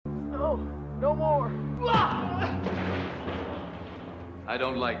No, no more. I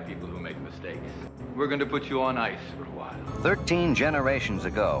don't like people who make mistakes. We're going to put you on ice for a while. 13 generations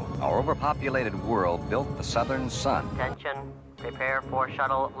ago, our overpopulated world built the Southern Sun. Attention. Prepare for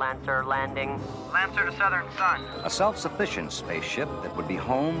shuttle Lancer landing. Lancer to Southern Sun. A self-sufficient spaceship that would be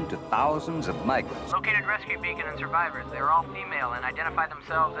home to thousands of migrants. Located rescue beacon and survivors. They are all female and identify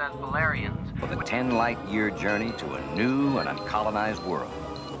themselves as Valerians. With a 10-light-year journey to a new and uncolonized world.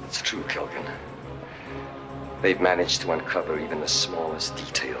 It's true, Kelvin. They've managed to uncover even the smallest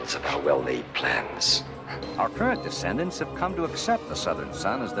details of our well-laid plans. Our current descendants have come to accept the Southern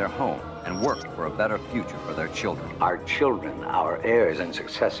Sun as their home and work for a better future for their children. Our children, our heirs and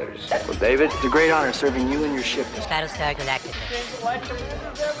successors. Well, David, it's a great honor serving you and your ship. Battlestar Galactica.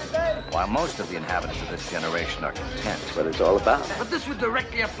 While most of the inhabitants of this generation are content. That's what it's all about. But this would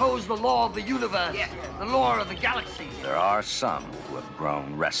directly oppose the law of the universe. Yeah. The law of the galaxy. There are some who have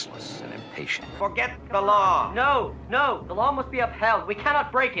grown restless and impatient. Forget the law. No, the law must be upheld. We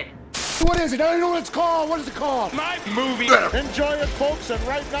cannot break it. What is it? I don't know what it's called. What is it called? My movie. Enjoy it, folks, and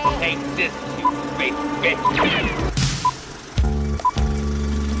right now. Take this, you big bitch.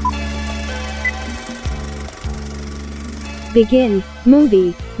 Begin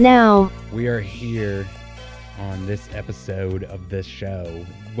movie now. We are here on this episode of this show.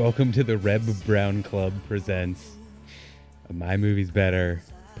 Welcome to the Reb Brown Club presents a My Movie's Better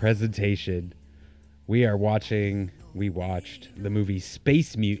presentation. We watched the movie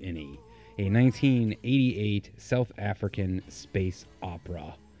Space Mutiny, a 1988 South African space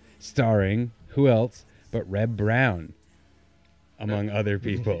opera, starring who else but Reb Brown, among other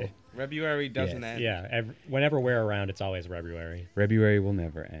people. February doesn't end. Yeah, whenever we're around, it's always February. February will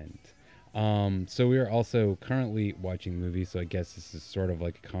never end. So we are also currently watching movies, so I guess this is sort of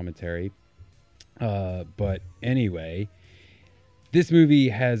like a commentary. But anyway, this movie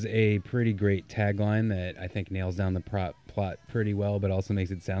has a pretty great tagline that I think nails down the plot pretty well, but also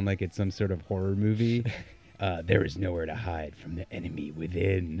makes it sound like it's some sort of horror movie. There is nowhere to hide from the enemy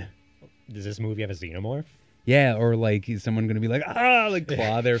within. Does this movie have a xenomorph? Yeah, or like is someone going to be like,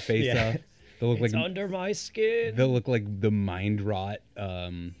 claw their face off? They'll look it's like under my skin. They'll look like the mind rot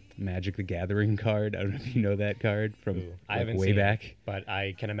Magic the Gathering card. I don't know if you know that card from I haven't way seen it, but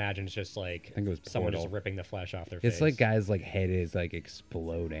I can imagine it's just like I think it was someone Portal. just ripping the flesh off their face. It's like guys' like head is like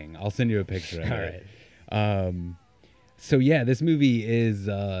exploding. I'll send you a picture of it. All right. So yeah, this movie is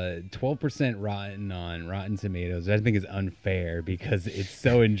 12% rotten on Rotten Tomatoes. Which I think is unfair because it's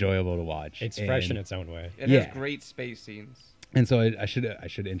so enjoyable to watch. It's fresh in its own way. It has great space scenes. And so I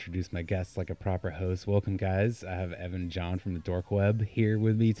should introduce my guests like a proper host. Welcome, guys. I have Evan and John from the Dork Web here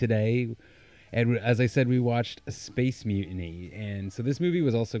with me today. And as I said, we watched Space Mutiny. And so this movie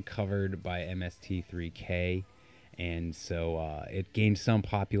was also covered by MST3K. And so it gained some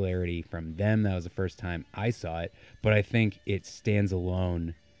popularity from them. That was the first time I saw it. But I think it stands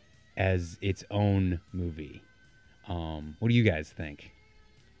alone as its own movie. What do you guys think?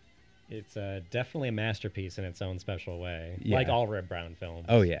 It's definitely a masterpiece in its own special way, Yeah. like all Reb Brown films.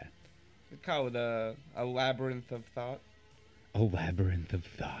 Oh, yeah. It's called a labyrinth of thought. A labyrinth of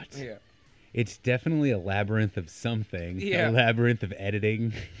thought. Yeah. It's definitely a labyrinth of something. Yeah. A labyrinth of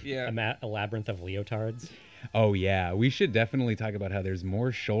editing. Yeah. A labyrinth of leotards. Oh, yeah. We should definitely talk about how there's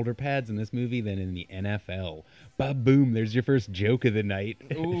more shoulder pads in this movie than in the NFL. Ba-boom. There's your first joke of the night.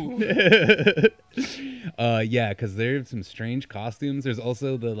 Ooh. Yeah, because there's some strange costumes. There's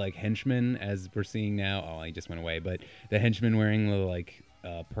also the, like, henchman, as we're seeing now. Oh, he just went away. But the henchman wearing the, like,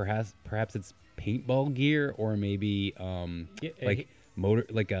 perhaps it's paintball gear or maybe, motor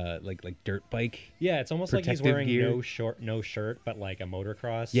like dirt bike. Yeah, it's almost like he's wearing gear. no shirt, but like a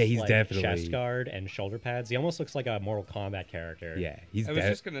motocross. Yeah, he's like, definitely chest guard and shoulder pads. He almost looks like a Mortal Kombat character. Yeah, I was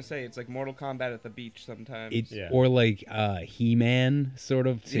just gonna say it's like Mortal Kombat at the beach sometimes. Or like He-Man sort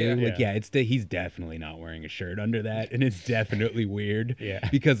of too. Yeah. He's definitely not wearing a shirt under that, and it's definitely weird. Yeah,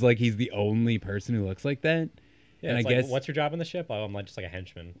 because like he's the only person who looks like that. Yeah, and it's I like, guess what's your job on the ship? Oh, I'm like just like a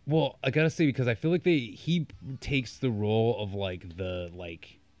henchman. Well, I gotta say because I feel like he takes the role of like the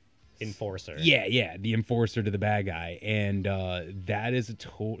enforcer. Yeah, the enforcer to the bad guy, and that is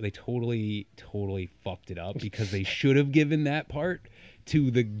they totally fucked it up because they should have given that part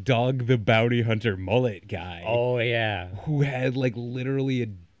to the Dog the Bounty Hunter mullet guy. Oh yeah, who had like literally a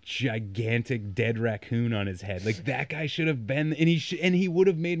gigantic dead raccoon on his head. Like that guy should have been, and he would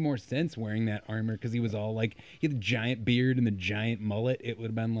have made more sense wearing that armor because he was all like he had the giant beard and the giant mullet. It would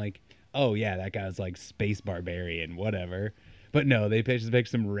have been like, oh yeah, that guy was like space barbarian, whatever. But no, they just picked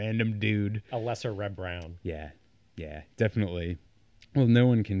some random dude. A lesser Reb Brown. Yeah, definitely. Well, no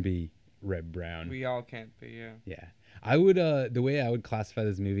one can be Reb Brown. We all can't be, yeah. Yeah. I would the way I would classify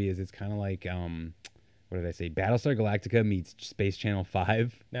this movie is it's kind of like what did I say? Battlestar Galactica meets Space Channel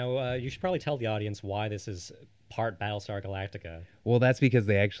 5. Now, you should probably tell the audience why this is part Battlestar Galactica. Well, that's because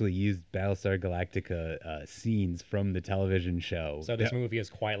they actually used Battlestar Galactica scenes from the television show. So this movie is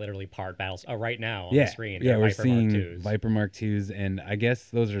quite literally part Battlestar right now on the screen. Yeah, we're Viper seeing Mark IIs. Viper Mark IIs, and I guess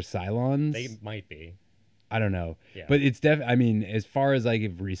those are Cylons. They might be. I don't know. Yeah. But it's I mean, as far as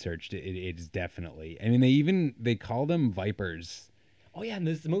I've researched it, it's definitely. I mean, they call them Vipers. Oh yeah, in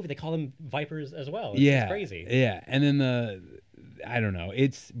this movie they call them Vipers as well. It's crazy. Yeah, and then I don't know.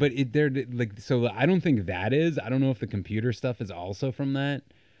 They're like, so I don't think that is. I don't know if the computer stuff is also from that,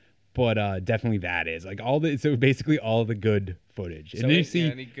 but definitely that is like so basically all the good footage. So and you see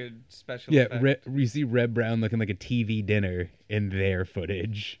any good special effect. you see Red Brown looking like a TV dinner in their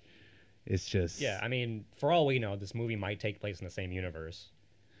footage. It's just I mean, for all we know, this movie might take place in the same universe.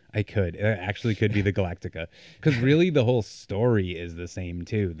 It actually could be the Galactica, because really the whole story is the same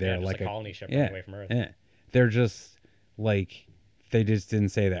too. They're just like a colony ship running away from Earth. Yeah, they're just like they just didn't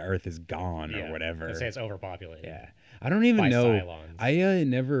say that Earth is gone or whatever. They say it's overpopulated. Yeah, I don't even know. Cylons.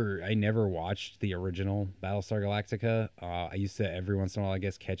 I never watched the original Battlestar Galactica. I used to every once in a while, I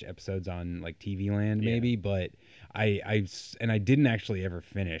guess, catch episodes on like TV Land maybe, but I didn't actually ever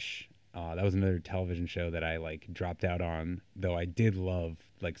finish. That was another television show that I like dropped out on, though I did love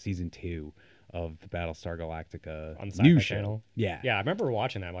like season 2 of the Battlestar Galactica on new Sci-Fi show. Channel. Yeah, I remember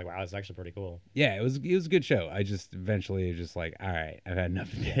watching that. I'm like, wow, it's actually pretty cool. Yeah, it was a good show. I just eventually was just like, all right, I've had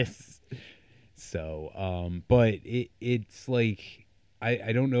enough of this. So, but it's like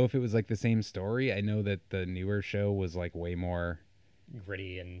I don't know if it was like the same story. I know that the newer show was like way more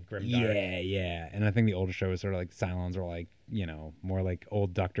gritty and grim. Yeah. And I think the older show was sort of like Cylons were like, more like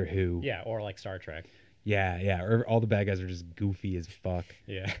old Doctor Who. Yeah, or like Star Trek. Yeah. Or all the bad guys are just goofy as fuck.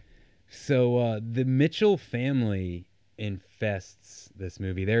 Yeah. So the Mitchell family infests this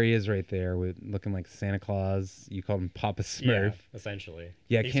movie. There he is right there with looking like Santa Claus. You called him Papa Smurf. Yeah, essentially.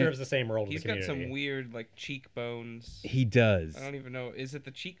 Yeah, he serves the same role to the community. He's got some community. weird like cheekbones. He does. I don't even know. Is it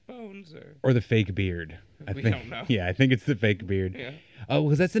the cheekbones or the fake beard? We don't know. Yeah, I think it's the fake beard. Yeah. Oh,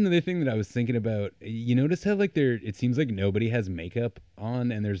 because that's another thing that I was thinking about. You notice how like it seems like nobody has makeup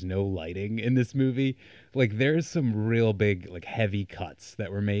on and there's no lighting in this movie. Like there's some real big like heavy cuts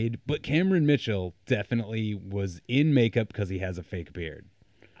that were made, but Cameron Mitchell definitely was in makeup because he has a fake beard.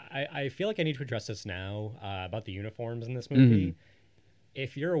 I feel like I need to address this now about the uniforms in this movie. Mm-hmm.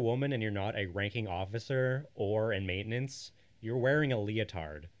 If you're a woman and you're not a ranking officer or in maintenance, you're wearing a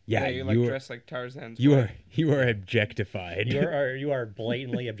leotard. Yeah, you're dressed like Tarzan's wife. You are objectified. You are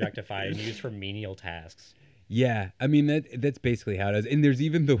blatantly objectified and used for menial tasks. Yeah, I mean that's basically how it is. And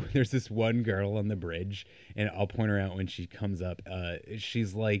there's this one girl on the bridge, and I'll point her out when she comes up.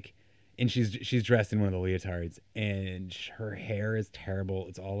 She's like, and she's dressed in one of the leotards, and her hair is terrible.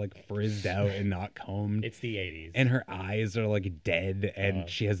 It's all like frizzed out and not combed. It's the 80s. And her eyes are like dead, and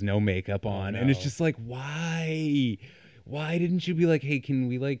she has no makeup on, and it's just like, why? Why didn't you be like, hey, can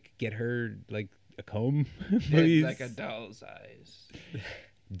we like get her like a comb, please? Like a doll's eyes.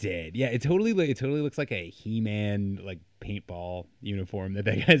 Dead. Yeah, it totally looks like a He-Man like paintball uniform that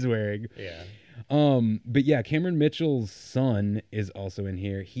guy's wearing. Yeah. But yeah, Cameron Mitchell's son is also in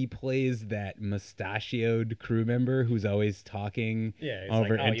here. He plays that mustachioed crew member who's always talking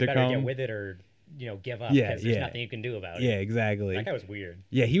over intercom. You better get with it or give up because there's nothing you can do about it. Yeah, exactly. That guy was weird.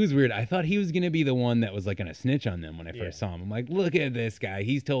 Yeah, he was weird. I thought he was going to be the one that was like going to snitch on them when I first saw him. I'm like, look at this guy.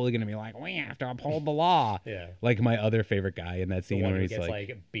 He's totally going to be like, we have to uphold the law. Yeah. Like my other favorite guy in that scene where he's gets,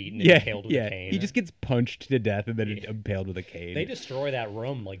 like beaten and impaled with a cane. He just gets punched to death and then impaled with a cane. They destroy that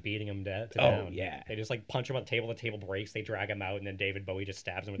room, like beating him to down. Oh, yeah. They just like punch him on the table breaks, they drag him out, and then David Bowie just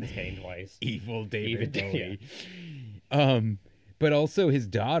stabs him with his cane twice. Evil David Bowie. But also his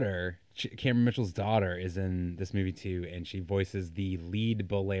daughter, Cameron Mitchell's daughter, is in this movie too, and she voices the lead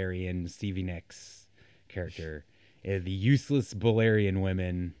Bolarian Stevie Nicks character, the useless Bolarian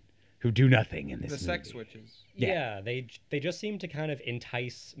women who do nothing in this movie. The sex switches. Yeah, they just seem to kind of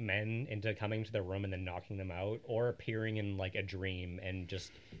entice men into coming to the room and then knocking them out, or appearing in like a dream and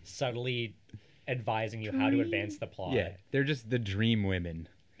just subtly advising you how to advance the plot. Yeah, they're just the dream women.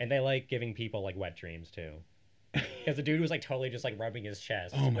 And they like giving people like wet dreams too. Because the dude was like totally just like rubbing his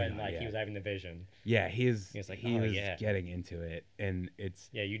chest when he was having the vision. Yeah, he was getting into it, and it's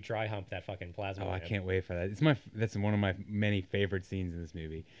you dry hump that fucking plasma. I can't wait for that. That's one of my many favorite scenes in this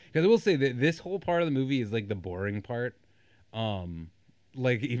movie. Because I will say that this whole part of the movie is like the boring part.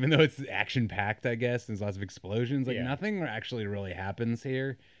 Like even though it's action packed, I guess, and there's lots of explosions, like nothing actually really happens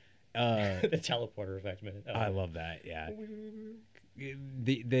here. The teleporter effect, man. I love that. Yeah.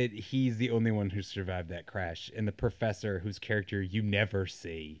 that he's the only one who survived that crash, and the professor whose character you never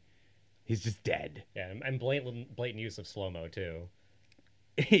see, he's just dead. Yeah, and blatant use of slow-mo too.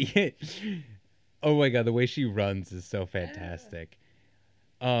 Oh my god, the way she runs is so fantastic.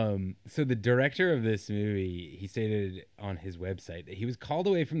 So the director of this movie, he stated on his website that he was called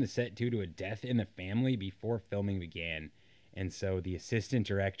away from the set due to a death in the family before filming began. And so the assistant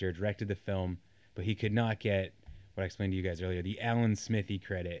director directed the film, but he could not get what I explained to you guys earlier, the Alan Smithy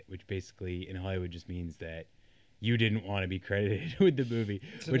credit, which basically in Hollywood just means that you didn't want to be credited with the movie.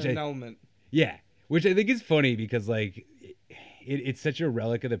 It's an annulment. Yeah, which I think is funny because like it's such a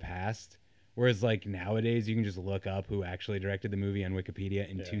relic of the past. Whereas like nowadays you can just look up who actually directed the movie on Wikipedia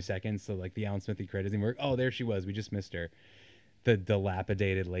in 2 seconds. So like the Alan Smithy credit doesn't work. Oh, there she was. We just missed her. The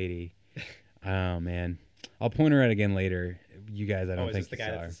dilapidated lady. Oh man. I'll point her out again later. You guys, I don't think is this the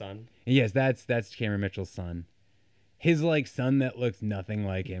guy that's the son? Yes, that's Cameron Mitchell's son. His like son that looks nothing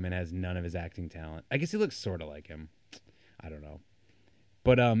like him and has none of his acting talent. I guess he looks sort of like him. I don't know.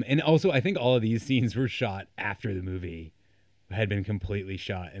 But and also I think all of these scenes were shot after the movie had been completely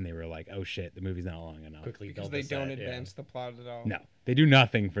shot, and they were like, "Oh shit, the movie's not long enough." Because they don't advance the plot at all. No, they do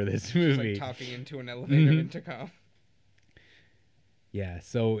nothing for this movie. It's like talking into an elevator intercom. Yeah,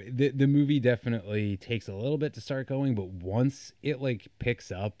 so the movie definitely takes a little bit to start going, but once it like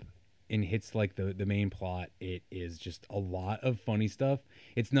picks up and hits like the main plot, it is just a lot of funny stuff.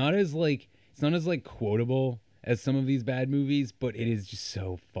 It's not as quotable as some of these bad movies, but it is just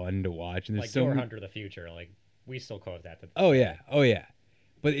so fun to watch. And there's like Door Hunter: The Future, like we still quote that. Oh yeah.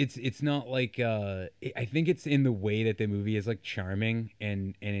 But it's not like I think it's in the way that the movie is like charming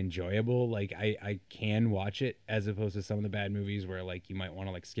and enjoyable. Like I can watch it as opposed to some of the bad movies where like you might want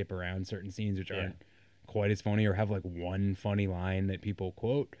to like skip around certain scenes which aren't quite as funny or have like one funny line that people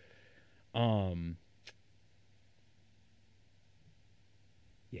quote.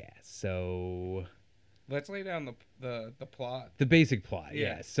 Yeah, so let's lay down the plot. The basic plot,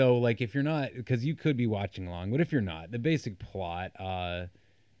 yeah. So like if you're not, because you could be watching along, but if you're not, the basic plot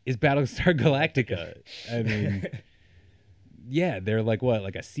is Battlestar Galactica. I mean, yeah, they're like what,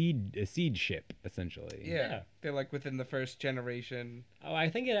 like a seed ship essentially. Yeah, they're like within the first generation. Oh, I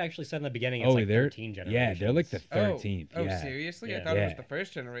think it actually said in the beginning it's like 13 generations. Yeah, they're like the 13th. Oh, seriously? I thought it was the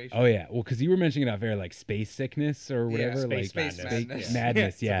first generation. Oh yeah, well, because you were mentioning it off air, like space sickness or whatever, space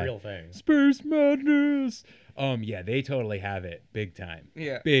madness. It's a real thing. Space madness. Yeah, they totally have it, big time.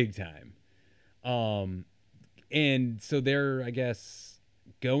 Yeah, big time. And so they're, I guess,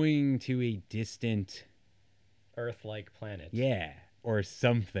 going to a distant Earth-like planet. Yeah, or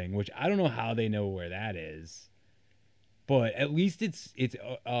something, which I don't know how they know where that is. But at least it's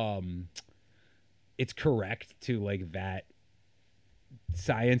correct to like that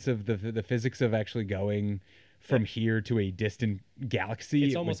science of the physics of actually going from here to a distant galaxy.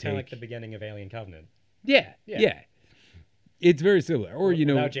 It's almost kind of like the beginning of Alien Covenant. Yeah. It's very similar. Or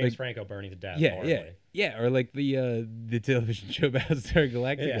without James like, Franco burning to death. Yeah. Or like the television show Battlestar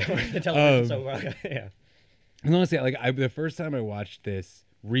Galactica. Yeah, the television show. Yeah. And honestly, like the first time I watched this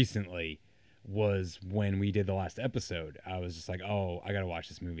recently was when we did the last episode. I was just like, oh, I gotta watch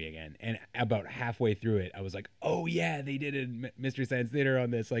this movie again. And about halfway through it, I was like, oh yeah, they did a Mystery Science Theater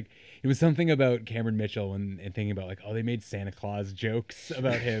on this. Like, it was something about Cameron Mitchell and thinking about like, oh, they made Santa Claus jokes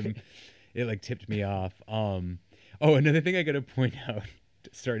about him. It like tipped me off. Oh, another thing I gotta point out.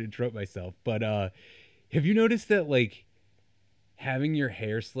 Started to trope myself, but have you noticed that like having your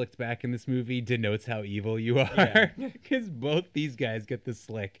hair slicked back in this movie denotes how evil you are? Because both these guys get the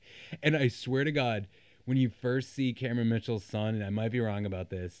slick. And I swear to God, when you first see Cameron Mitchell's son, and I might be wrong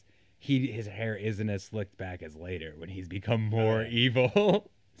about this, his hair isn't as slicked back as later when he's become more evil.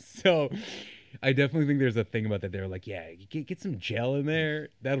 So I definitely think there's a thing about that. They're like, yeah, get some gel in there.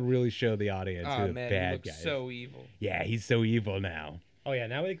 That'll really show the audience who the bad guys. So evil. Yeah, he's so evil now. Oh yeah,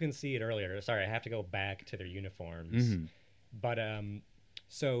 now we can see it earlier. Sorry, I have to go back to their uniforms. Mm-hmm. But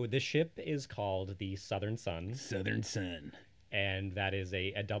so this ship is called the Southern Sun. Southern Sun. And that is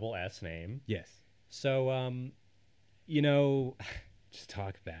a double S name. Yes. So just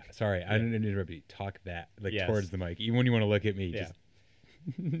talk that. Sorry, I didn't interrupt you. Talk that towards the mic. Even when you want to look at me, just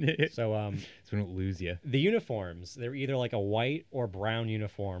so we don't lose you. The uniforms, they're either like a white or brown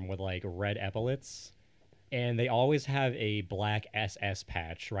uniform with like red epaulets. And they always have a black SS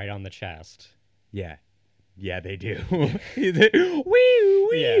patch right on the chest. Yeah. Yeah, they do. Wee,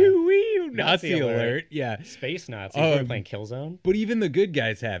 Nazi alert. Yeah. Space Nazis. We're playing Killzone. But even the good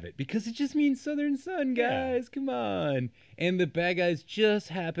guys have it because it just means Southern Sun, guys. Come on. And the bad guys just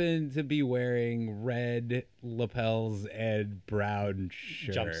happen to be wearing red lapels and brown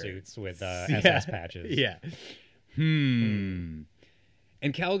shirts. Jumpsuits with SS patches. Yeah.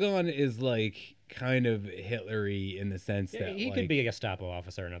 And Calgon is like kind of Hitlery in the sense Yeah, that he like, could be a Gestapo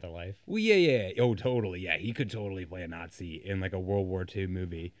officer in another life. Well, yeah. Oh, totally. Yeah, he could totally play a Nazi in like a World War II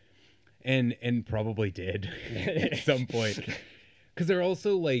movie, and probably did at some point. Because they're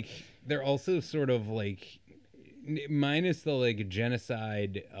also sort of like minus the like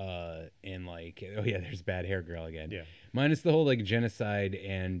genocide and like there's bad hair girl again. Yeah. Minus the whole like genocide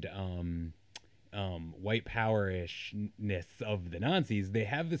and white power-ishness of the Nazis, they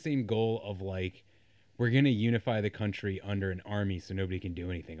have the same goal of like, we're going to unify the country under an army so nobody can do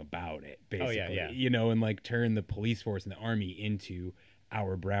anything about it, basically. Oh, yeah. You know, and like turn the police force and the army into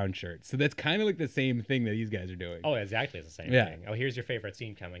our brown shirts. So that's kind of like the same thing that these guys are doing. Oh, exactly the same thing. Oh, here's your favorite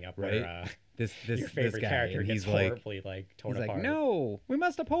scene coming up right? where your favorite guy, character gets he's horribly torn he's apart. like, no, we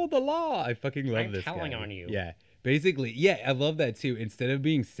must uphold the law. I fucking love I'm this guy. telling on you. Yeah. Basically, yeah, I love that too. Instead of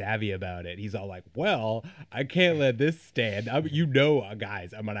being savvy about it, he's all like, well, I can't let this stand.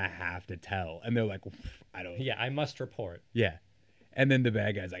 Guys, I'm going to have to tell. And they're like, I don't. Yeah, I must report. Yeah. And then the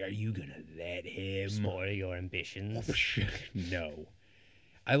bad guy's like, are you going to let him spoil your ambitions? No.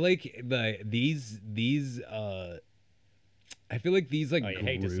 I like these I feel like these like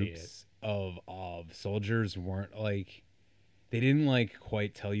groups of soldiers weren't like, they didn't like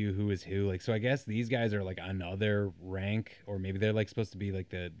quite tell you who is who. Like, so I guess these guys are like another rank, or maybe they're like supposed to be like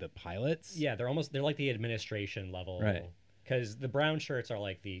the pilots. Yeah, they're like the administration level. Right. Because the brown shirts are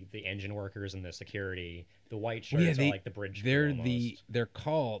like the engine workers and the security. The white shirts are like the bridge crew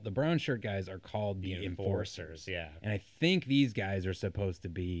almost. The brown shirt guys are called the enforcers. Yeah. And I think these guys are supposed to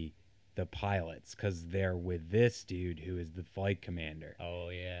be the pilots because they're with this dude who is the flight commander. Oh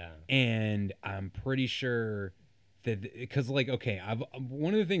yeah. And I'm pretty sure that, because like, okay,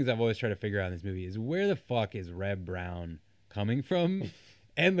 one of the things I've always tried to figure out in this movie is where the fuck is Reb Brown coming from,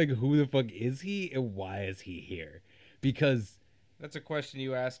 and like who the fuck is he and why is he here? Because that's a question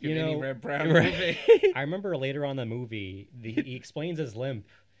you ask in any Reb Brown movie. I remember later on in the movie, he explains his limp,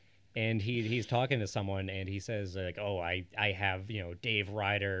 and he's talking to someone, and he says like, "Oh, I have Dave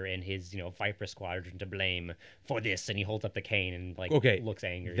Ryder and his Viper Squadron to blame for this," and he holds up the cane and like looks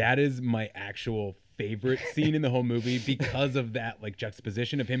angry. That is my actual favorite scene in the whole movie because of that like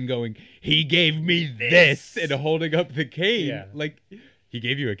juxtaposition of him going, "He gave me this," and holding up the cane. Yeah. Like, he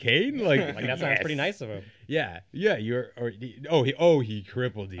gave you a cane? Like that sounds pretty nice of him. Yeah. He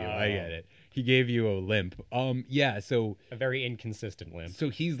crippled you. I get it. He gave you a limp. So a very inconsistent limp. So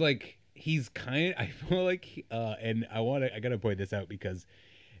he's kind of, I feel like, and I gotta point this out because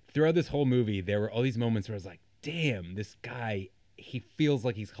throughout this whole movie, there were all these moments where I was like, damn, this guy, he feels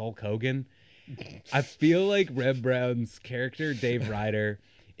like he's Hulk Hogan. I feel like Reb Brown's character, Dave Ryder,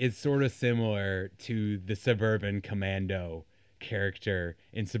 is sort of similar to the Suburban Commando character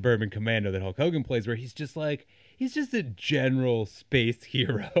in Suburban Commando that Hulk Hogan plays, where he's just a general space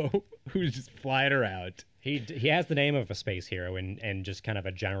hero who's just flying around. He has the name of a space hero and just kind of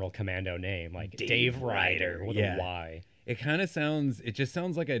a general commando name, like Dave Ryder with a Y. It just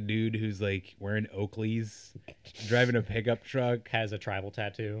sounds like a dude who's like wearing Oakleys, driving a pickup truck, has a tribal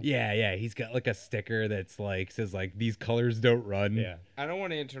tattoo. Yeah. He's got like a sticker that's like says like these colors don't run. Yeah. I don't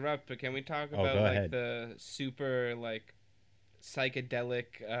want to interrupt, but can we talk about like the super like psychedelic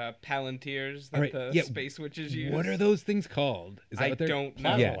palantirs that the space witches use? What are those things called? Is that what they're... don't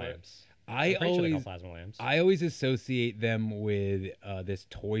know. Plasma lamps. I always associate them with this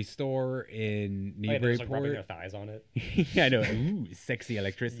toy store in Newburyport. Like rubbing their thighs on it. Yeah, I know. Ooh, sexy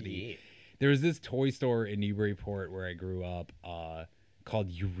electricity. Yeah. There was this toy store in Newburyport where I grew up called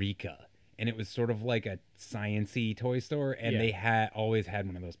Eureka. And it was sort of like a science-y toy store, and they always had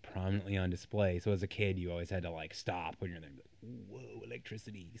one of those prominently on display. So as a kid, you always had to like stop when you're there. Like, whoa,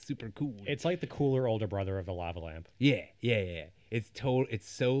 electricity, super cool. It's like the cooler older brother of the lava lamp. Yeah. It's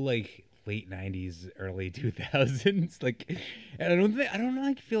so like late 90s, early 2000s. Like, and I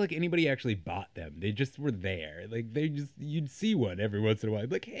don't feel like anybody actually bought them. They just were there. Like, you'd see one every once in a while.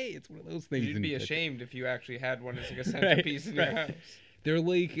 Like, hey, it's one of those things. You'd be ashamed if you actually had one as like a centerpiece in your house. They're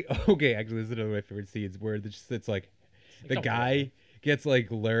like, okay, actually, this is one of my favorite scenes where it's like the guy gets like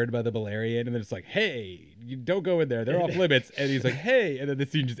lured by the Balerian, and then it's like, hey, you don't go in there. They're off limits. And he's like, hey, and then the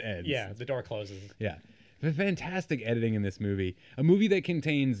scene just ends. Yeah, the door closes. Yeah. But fantastic editing in this movie. A movie that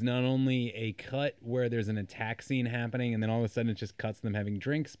contains not only a cut where there's an attack scene happening, and then all of a sudden it just cuts them having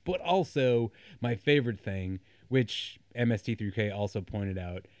drinks, but also my favorite thing, which MST3K also pointed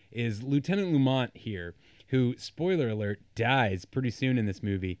out, is Lieutenant Lumont here, who, spoiler alert, dies pretty soon in this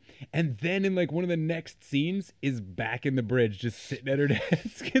movie. And then in like one of the next scenes is back in the bridge just sitting at her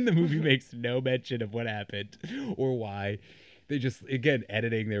desk, and the movie makes no mention of what happened or why. they just, again,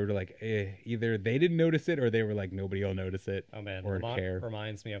 editing, they were like, either they didn't notice it or they were like, nobody will notice it. Oh man, or care.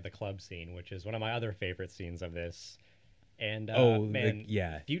 Reminds me of the club scene, which is one of my other favorite scenes of this. And man,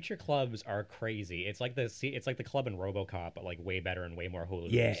 future clubs are crazy. It's like the club in RoboCop, but like way better and way more hula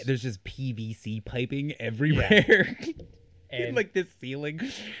hoops. Yeah, there's just PVC piping everywhere. Yeah. And like this ceiling,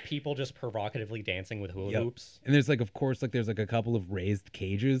 people just provocatively dancing with hula hoops. And there's like, of course, like there's like a couple of raised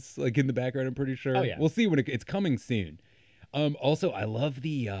cages like in the background. I'm pretty sure. Oh yeah, we'll see when it's coming soon. Also, I love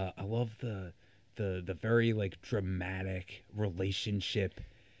the very like dramatic relationship,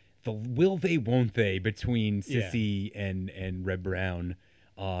 the will they won't they between Sissy and Red Brown,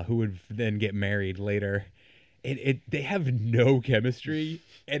 who would then get married later. They have no chemistry,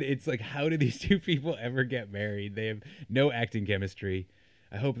 and it's like, how do these two people ever get married? They have no acting chemistry.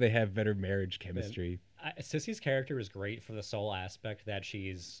 I hope they have better marriage chemistry. Sissy's character is great for the sole aspect that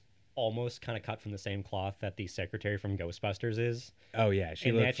she's almost kind of cut from the same cloth that the secretary from Ghostbusters is. Oh yeah,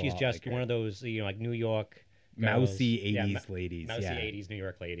 she's just like one of those, like New York mousy 80s ladies. Mousy 80s New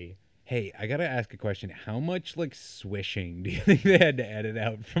York lady. Hey, I gotta ask a question. How much like swishing do you think they had to edit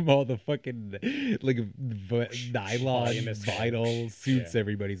out from all the fucking like nylon vinyl suits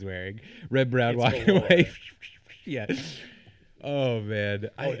everybody's wearing? Red Brown walking away. Yeah. Oh man.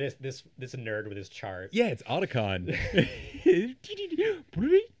 This nerd with his chart. Yeah, it's Otacon.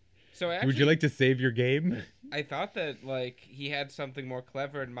 So actually, would you like to save your game? I thought that like he had something more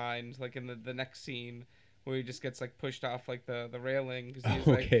clever in mind, like in the next scene, where he just gets like pushed off like the railing. He's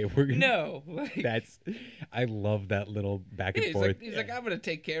okay, like, we're gonna. No, I love that little back and forth. He's like, I'm gonna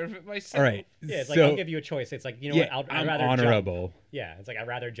take care of it myself. All right, yeah, it's like I'll give you a choice. It's like, you know what? I'd rather honorable. Jump. Yeah, it's like I'd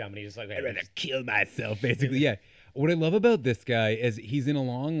rather jump, and he's just like, I'd rather kill myself, basically. Yeah. What I love about this guy is he's in a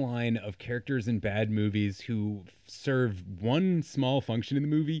long line of characters in bad movies who serve one small function in the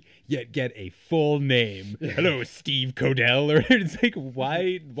movie, yet get a full name. Hello, Steve Codell. Or it's like,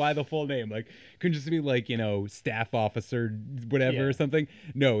 why the full name? Like, couldn't just be like, staff officer, whatever or something.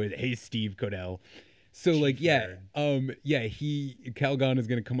 No, hey, Steve Codell. So Chief like, Calgon is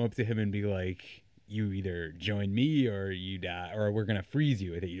gonna come up to him and be like, you either join me or you die, or we're gonna freeze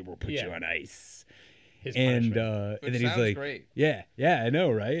you. We'll put you on ice. And then he's like, great. Yeah, I know,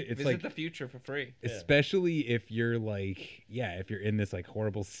 right? It's Visit like the future for free, especially if you're like, if you're in this like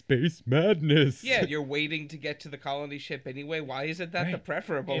horrible space madness. Yeah, you're waiting to get to the colony ship anyway. Why isn't that the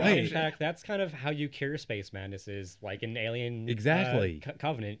preferable option? Right. In fact, that's kind of how you cure space madness. Is like in Alien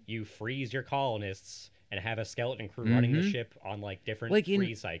Covenant, you freeze your colonists and have a skeleton crew running the ship on like different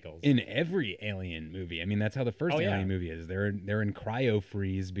freeze cycles. In every Alien movie, I mean, that's how the first Alien movie is. They're in cryo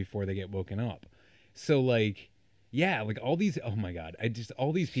freeze before they get woken up. So like, like all these, oh my God,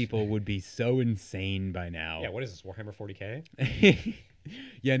 all these people would be so insane by now. Yeah, what is this, Warhammer 40K?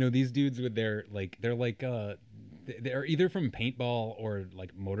 Yeah, no, these dudes with they're either from paintball or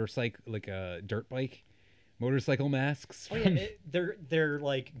like motorcycle, like a dirt bike motorcycle masks. Oh yeah, their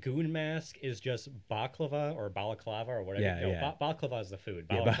like goon mask is just balaclava or whatever. Yeah. Balaclava is the food.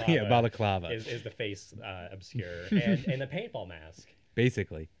 Balaclava is the face obscure, and the paintball mask.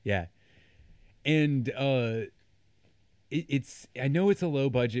 Basically, yeah. And it's I know it's a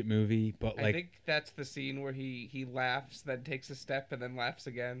low budget movie, but like I think that's the scene where he laughs, then takes a step, and then laughs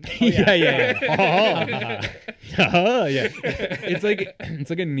again. Oh, yeah. It's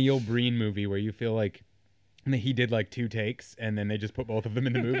like a Neil Breen movie where you feel like he did like 2 takes and then they just put both of them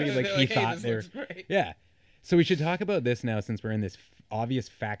in the movie. Like he thought they're yeah. So we should talk about this now since we're in this obvious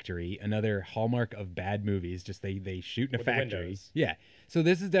factory, another hallmark of bad movies. Just they shoot in a factory. Yeah. So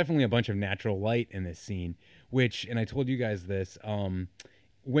this is definitely a bunch of natural light in this scene, which, and I told you guys this,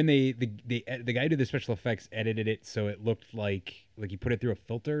 when the guy who did the special effects edited it so it looked like he put it through a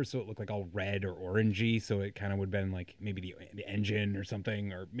filter, so it looked like all red or orangey, so it kind of would have been like maybe the engine or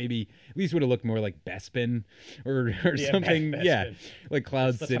something, or maybe at least would have looked more like Bespin or something. Bespin. Yeah, like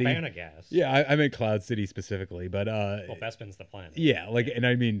Cloud City. The Havana gas. Yeah, I meant Cloud City specifically, but well, Bespin's the planet. Yeah, like, and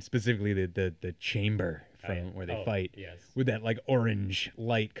I mean specifically the chamber from where they fight with that like orange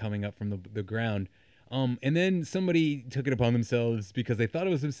light coming up from the ground. And then somebody took it upon themselves because they thought it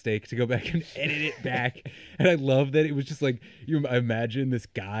was a mistake to go back and edit it back. And I love that it was just like, I imagine this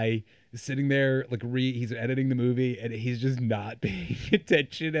guy sitting there, like he's editing the movie and he's just not paying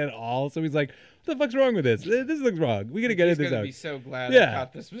attention at all. So he's like, what the fuck's wrong with this? This looks wrong. We gotta get this out. He's gonna be so glad I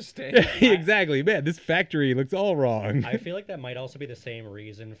caught this mistake. Exactly. Man, this factory looks all wrong. I feel like that might also be the same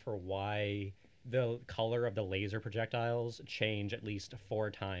reason for why the color of the laser projectiles change at least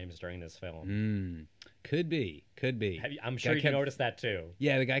 4 times during this film. Could be. I'm sure you noticed that too.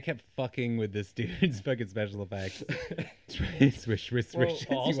 Yeah, the guy kept fucking with this dude's fucking special effects. Swish. Well,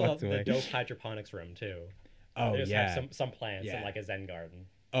 also the dope hydroponics room too. Oh, they just yeah. have some plants in like a Zen garden.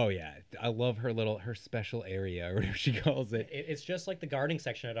 Oh yeah, I love her special area or whatever she calls it. It's just like the gardening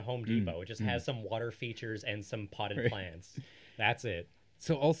section at a Home Depot. It just has some water features and some potted plants. That's it.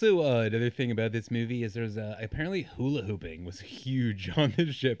 So also another thing about this movie is there's apparently hula hooping was huge on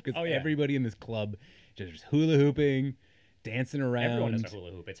this ship because everybody in this club just hula hooping, dancing around. Everyone has a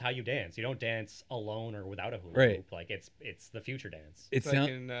hula hoop. It's how you dance. You don't dance alone or without a hula hoop. Like it's the future dance. It's like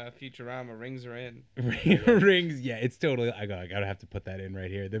in Futurama, rings are in. Rings, yeah, it's totally. I gotta have to put that in right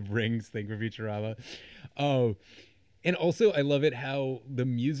here. The rings thing for Futurama. Oh, and also I love it how the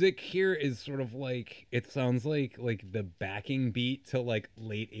music here is sort of like it sounds like the backing beat to like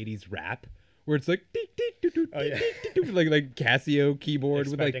late '80s rap. Where it's like, like Casio keyboard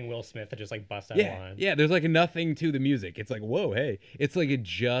expecting with like Will Smith to just like bust out a line. Yeah, there's like nothing to the music. It's like, whoa, hey, it's like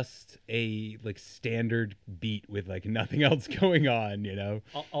just a like standard beat with like nothing else going on, you know.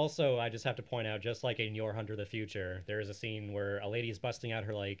 Also, I just have to point out, just like in Your Hunter the Future, there is a scene where a lady is busting out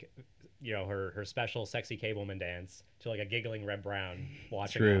her like, you know, her special sexy cableman dance to like a giggling Reb Brown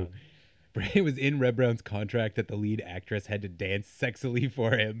watching. True. It was in Reb Brown's contract that the lead actress had to dance sexily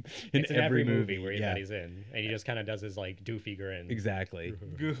for him in every movie where he's in, and he just kind of does his like doofy grin. Exactly.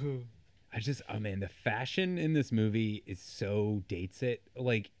 Oh man, the fashion in this movie is so dates it.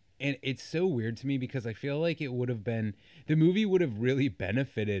 Like, and it's so weird to me because I feel like the movie would have really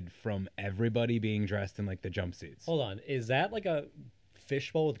benefited from everybody being dressed in like the jumpsuits. Hold on, is that like a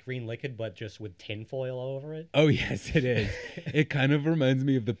fishbowl with green liquid, but just with tinfoil over it? Oh yes, it is. It kind of reminds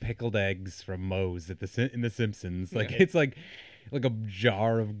me of the pickled eggs from Moe's in The Simpsons. Like it's like a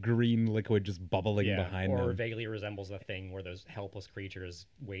jar of green liquid just bubbling behind them. Or vaguely resembles the thing where those helpless creatures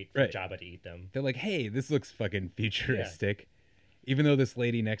wait for Jabba to eat them. They're like, hey, this looks fucking futuristic. Even though this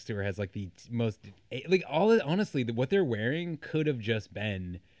lady next to her has like the most like honestly, what they're wearing could have just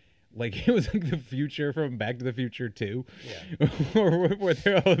been. Like it was like the future from Back to the Future 2, or where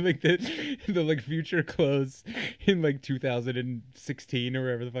they're all like the like future clothes in like 2016 or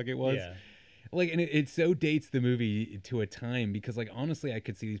wherever the fuck it was. Yeah. Like, and it so dates the movie to a time because like honestly, I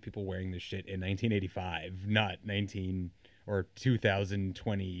could see these people wearing this shit in 1985, not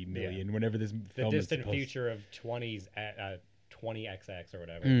 2020 million. Whenever this film is distant future of 20s at 20XX or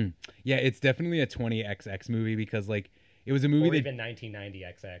whatever. Yeah, it's definitely a 20XX movie because like. It was a movie or even 1990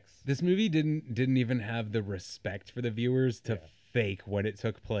 XX. This movie didn't even have the respect for the viewers to fake when it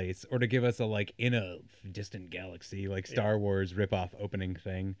took place or to give us a like in a distant galaxy like Star Wars ripoff opening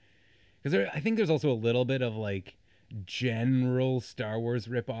thing. Because I think there's also a little bit of like general Star Wars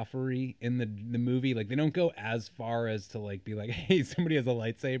ripoffery in the movie. Like they don't go as far as to like be like, hey, somebody has a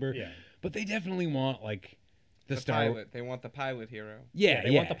lightsaber. Yeah. But they definitely want like the pilot. They want the pilot hero. Yeah,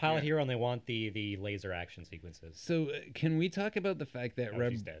 they want the pilot hero, and they want the laser action sequences. So can we talk about the fact that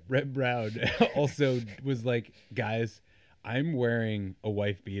Reb Brown also was like, guys, I'm wearing a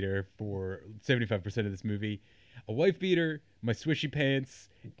wife beater for 75% of this movie. A wife beater, my swishy pants,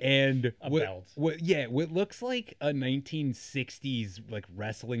 and a belt. What looks like a 1960s like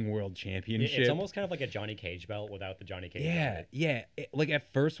wrestling world championship. It's almost kind of like a Johnny Cage belt without the Johnny Cage belt. Yeah. Like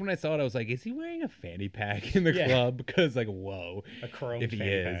at first when I saw it, I was like, is he wearing a fanny pack in the club? Because like, whoa, a chrome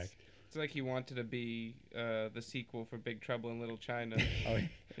fanny pack. It's like he wanted to be the sequel for Big Trouble in Little China.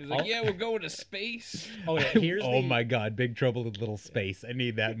 He's like, yeah, we're going to space. My God, Big Trouble in Little Space. I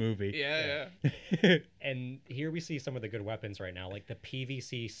need that movie. Yeah. And here we see some of the good weapons right now, like the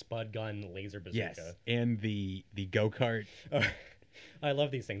PVC spud gun laser bazooka. Yes, and the go-kart. I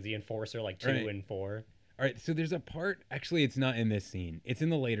love these things. The Enforcer, like 2 and 4. All right, so there's a part. Actually, it's not in this scene. It's in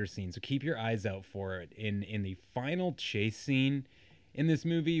the later scene. So keep your eyes out for it. In the final chase scene. In this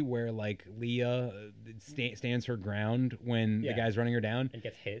movie where like Leah stands her ground when the guy's running her down and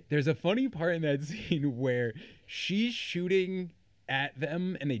gets hit. There's a funny part in that scene where she's shooting at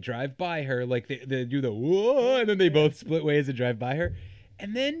them and they drive by her, like they do the whoa, and then they both split ways and drive by her,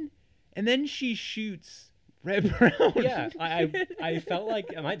 and then she shoots Reb Brown. Yeah, I felt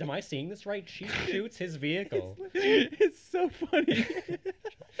like am I seeing this right? She shoots his vehicle. It's so funny.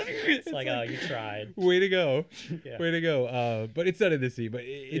 It's like, oh, you tried. Way to go. Way to go. But it's not in this scene. But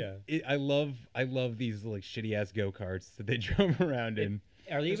I love these like shitty ass go-karts that they drove around in.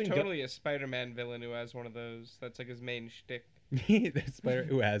 Are they even totally a Spider-Man villain who has one of those? That's like his main shtick. The Spider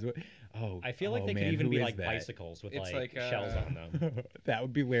who has what? I feel like they could even be like bicycles with like shells on them. That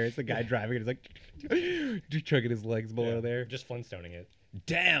would be hilarious. The guy driving it is like chugging his legs below there. Just Flintstoning it.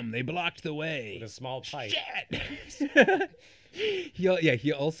 Damn, they blocked the way. With a small pipe. Shit!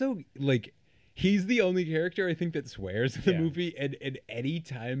 He also like he's the only character I think that swears in the movie, and any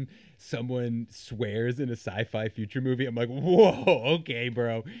time someone swears in a sci-fi future movie, I'm like, whoa, okay,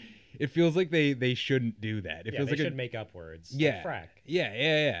 bro. It feels like they shouldn't do that. It feels they like should make up words. Yeah, like frack.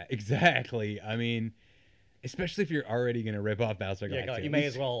 Yeah, exactly. I mean, especially if you're already gonna rip off Battlestar Galactica. Yeah, you may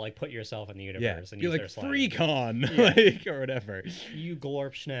as well like put yourself in the universe and be use like their slang. Freecon, like or whatever. You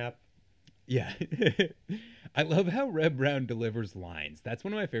glorp schnapp. Yeah, I love how Reb Brown delivers lines. That's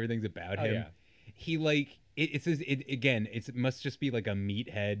one of my favorite things about him. Yeah. He like it says it again. It must just be like a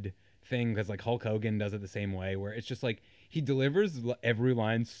meathead thing because like Hulk Hogan does it the same way, where it's just like he delivers every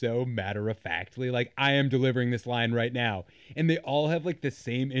line so matter of factly, like I am delivering this line right now, and they all have like the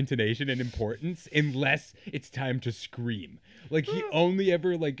same intonation and importance, unless it's time to scream. Like he only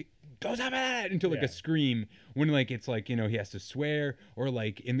ever like goes up into like a scream when like it's like, you know, he has to swear, or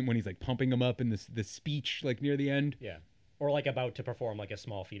like when he's like pumping him up in the speech like near the end. Yeah. Or like about to perform like a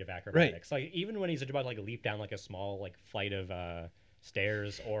small feat of acrobatics. Like even when he's about to like leap down like a small like flight of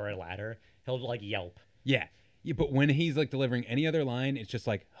stairs or a ladder, he'll like yelp. Yeah, but when he's like delivering any other line, it's just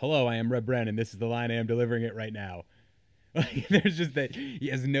like, "Hello, I am Reb Brown, and this is the line I am delivering it right now." Like, there's just that he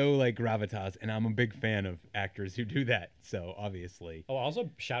has no like gravitas, and I'm a big fan of actors who do that. So obviously. Oh, also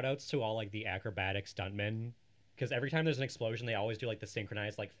shout outs to all like the acrobatic stuntmen. Because every time there's an explosion, they always do like the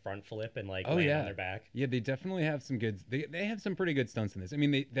synchronized like front flip and like land on their back. Yeah, they definitely have some good. They have some pretty good stunts in this. I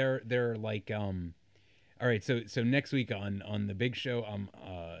mean, they're like All right, so next week on the big show,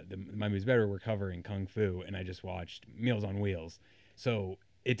 My Movie's Better, we're covering Kung Fu, and I just watched Meals on Wheels. So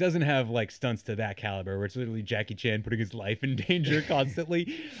it doesn't have like stunts to that caliber, where it's literally Jackie Chan putting his life in danger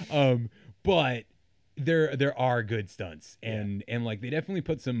constantly. But there are good stunts, and like they definitely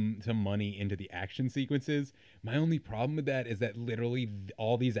put some money into the action sequences. My only problem with that is that literally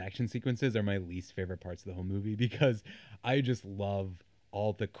all these action sequences are my least favorite parts of the whole movie, because I just love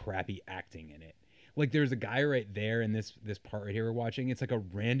all the crappy acting in it. Like there's a guy right there in this part right here we're watching. It's like a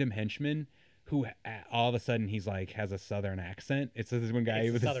random henchman who all of a sudden he's like has a southern accent. It's this one guy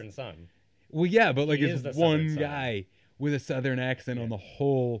with a Southern Son. Well, yeah, but like it's one guy with a southern accent on the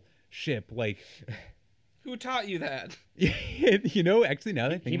whole ship. Like, who taught you that? You know, actually, now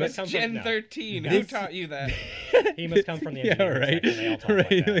that I think about it, Gen 13. Who taught you that? He must come from the right. They all talk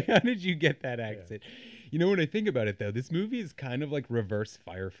right. like that. Like, how did you get that accent? Yeah. You know, when I think about it, though, this movie is kind of like reverse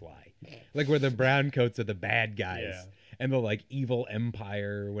Firefly. Like, where the brown coats are the bad guys, and the, like, evil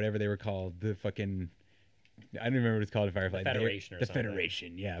empire, or whatever they were called, the fucking... I don't remember what it's called in Firefly. The Federation or something. The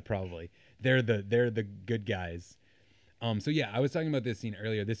Federation, yeah, probably. They're the good guys. So, yeah, I was talking about this scene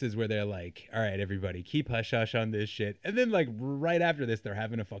earlier. This is where they're like, all right, everybody, keep hush-hush on this shit. And then, like, right after this, they're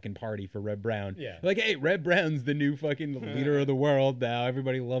having a fucking party for Reb Brown. Yeah. Like, hey, Reb Brown's the new fucking leader of the world now.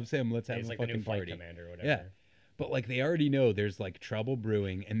 Everybody loves him. Let's have a like fucking the new party. Flight commander or whatever. Yeah. But, like, they already know there's, like, trouble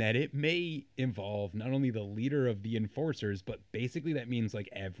brewing, and that it may involve not only the leader of the enforcers, but basically that means, like,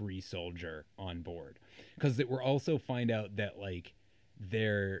 every soldier on board. Because we'll also find out that, like,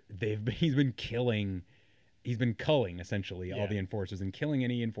 he's been culling, essentially, all the enforcers, and killing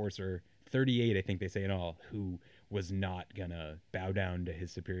any enforcer, 38, I think they say in all, who was not gonna bow down to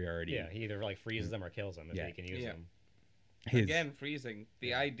his superiority. Yeah, he either, like, freezes them or kills them if he can use them. Again, freezing.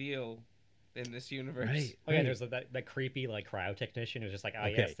 The ideal... in this universe. Right. Oh yeah, there's that creepy like cryo technician who's just like,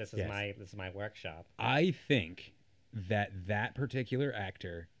 yes, this is my workshop. I think that particular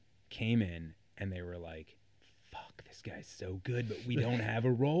actor came in and they were like, fuck, this guy's so good, but we don't have a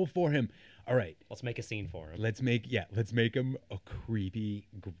role for him. All right, let's make a scene for him. Let's make him a creepy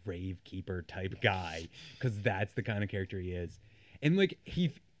gravekeeper type guy, because that's the kind of character he is. And like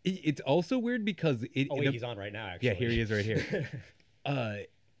it's also weird because he's on right now, actually. Yeah, here he is right here.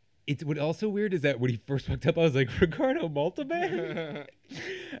 What's also weird is that when he first walked up, I was like, Ricardo Montalban?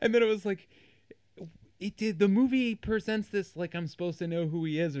 And then it was like, the movie presents this like I'm supposed to know who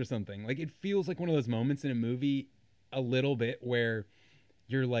he is or something. Like, it feels like one of those moments in a movie a little bit where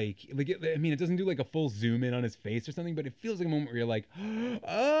you're like, I mean, it doesn't do like a full zoom in on his face or something, but it feels like a moment where you're like,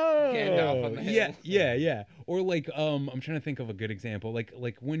 oh, Gandalf on the hill. Yeah. Or like, I'm trying to think of a good example.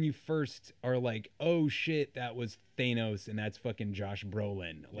 Like when you first are like, oh shit, that was Thanos and that's fucking Josh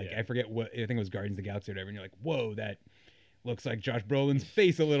Brolin. Like, I forget what, I think it was Guardians of the Galaxy or whatever. And you're like, whoa, that looks like Josh Brolin's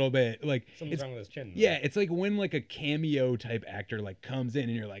face a little bit. Like, something's wrong with his chin. Yeah, it's like when like a cameo type actor like comes in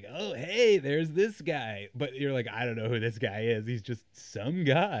and you're like, oh hey, there's this guy, but you're like, I don't know who this guy is. He's just some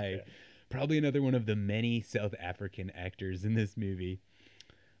guy. Yeah. Probably another one of the many South African actors in this movie.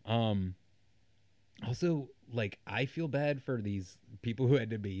 Also, like, I feel bad for these people who had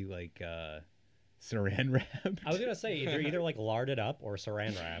to be like saran wrapped. I was gonna say they're either like larded up or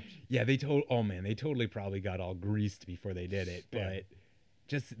saran wrapped. Yeah, they totally probably got all greased before they did it. But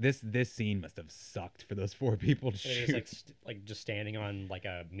just this scene must have sucked for those 4 people to shoot. Just like just standing on like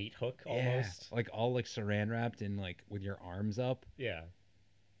a meat hook almost. Like all like saran wrapped and like with your arms up. Yeah.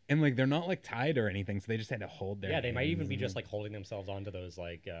 And like they're not like tied or anything, so they just had to hold their. Yeah, they might even be just like holding themselves onto those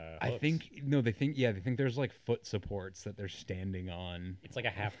like. I think they think there's like foot supports that they're standing on. It's like a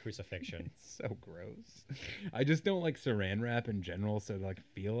half crucifixion. It's so gross. I just don't like Saran wrap in general, so like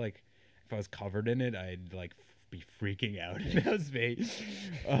feel like if I was covered in it, I'd like be freaking out if that was me.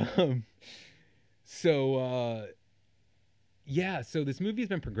 Yeah, so this movie has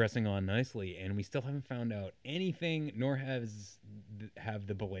been progressing on nicely, and we still haven't found out anything, nor have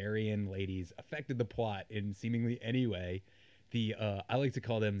the Balerian ladies affected the plot in seemingly any way. I like to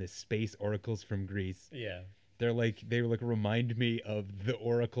call them the space oracles from Greece. Yeah. They remind me of the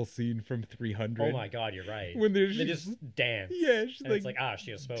oracle scene from 300. Oh my God, you're right. When they just dance. Yeah, it's like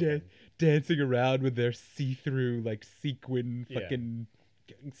she has spoken. Dancing around with their see-through like sequin fucking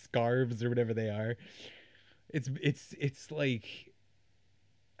scarves or whatever they are. It's like,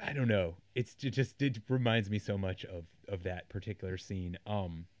 I don't know. It reminds me so much of that particular scene. I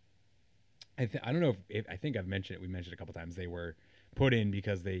don't know if I think I've mentioned it. We mentioned it a couple times. They were put in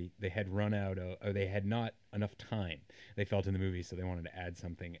because they had run out of, or they had not enough time, they felt, in the movie, so they wanted to add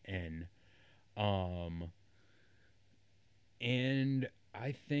something in. And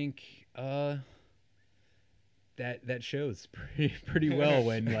I think that shows pretty well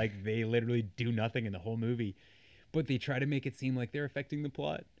when like they literally do nothing in the whole movie, but they try to make it seem like they're affecting the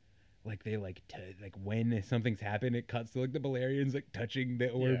plot. Like they like when something's happened, it cuts to like the Balerians like touching the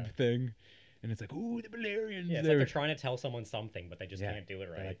orb thing. And it's like, ooh, the Balerians. Yeah, it's like they're trying to tell someone something, but they just can't do it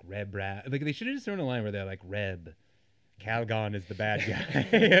right. They're like, Reb Rat. Like, they should have just thrown a line where they're like, Reb, Calgon is the bad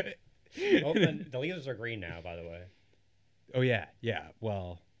guy. Oh, and the lasers are green now, by the way. Oh, yeah.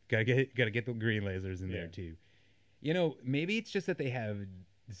 Well, gotta get the green lasers in there, too. You know, maybe it's just that they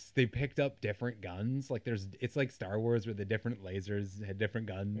picked up different guns. Like, it's like Star Wars where the different lasers had different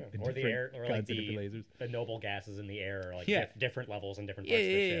guns. Yeah. Or the air, or like the noble gases in the air, or like different levels in different parts of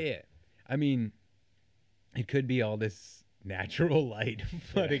the ship. Yeah. I mean, it could be all this natural light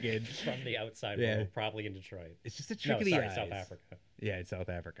flooding in from the outside world, probably in Detroit. It's just a trick of the eyes. South Africa. Yeah, it's South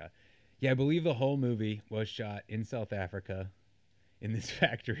Africa. Yeah, I believe the whole movie was shot in South Africa, in this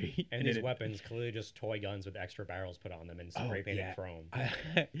factory. And these weapons, clearly just toy guns with extra barrels put on them and spray painted chrome.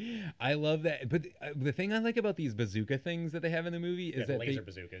 I love that. But the thing I like about these bazooka things that they have in the movie is that laser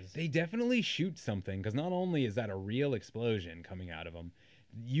bazookas. They definitely shoot something, because not only is that a real explosion coming out of them,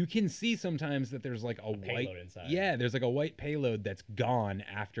 you can see sometimes that there's like a white payload inside. Yeah, there's like a white payload that's gone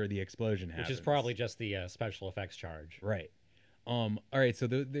after the explosion happens. Which is probably just the special effects charge. Right. All right. So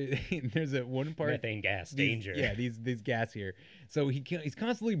there's one part. Methane gas, danger. Yeah, these gas here. So he's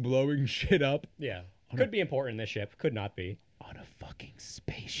constantly blowing shit up. Yeah. Could be important in this ship. Could not be. On a fucking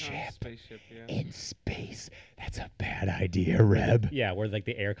spaceship. Yeah. In space. That's a bad idea, Reb. Yeah, where like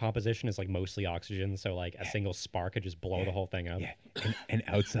the air composition is like mostly oxygen, so like a single spark could just blow the whole thing up. Yeah. And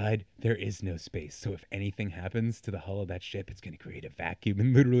outside there is no space. So if anything happens to the hull of that ship, it's going to create a vacuum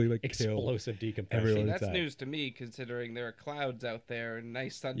and literally like explosive decompression. everyone That's inside. news to me, considering there are clouds out there and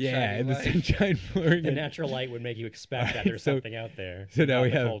nice sunshine. Yeah, and the sunshine pouring. The natural light would make you expect that there's something out there. So now we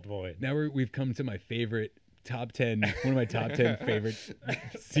have cold void. Now we've come to my favorite top 10, one of my top 10 favorite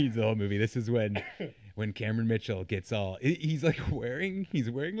scenes of the whole movie. This is when Cameron Mitchell gets all, he's wearing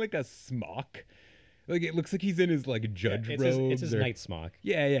like a smock. Like it looks like he's in his like judge robes. It's his night smock.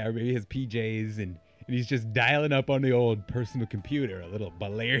 Yeah, or maybe his PJs, and he's just dialing up on the old personal computer a little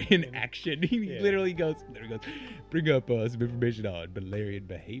Balerian action. He literally goes, bring up some information on Balerian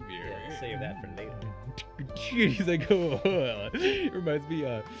behavior. Yeah, save that for later. He's like, oh. It reminds me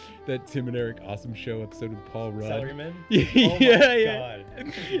that Tim and Eric Awesome Show episode with Paul Rudd. Salaryman? Yeah.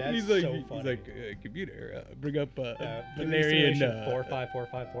 God. He's so like, funny. computer, bring up Balerian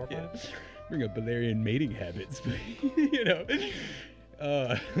 454545. Bring up Balerian mating habits. You know.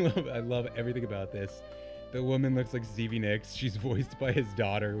 I love everything about this. The woman looks like Stevie Nicks. She's voiced by his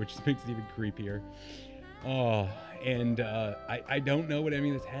daughter, which makes it even creepier. And I don't know what any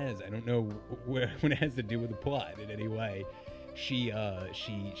of this has. I don't know what it has to do with the plot in any way. She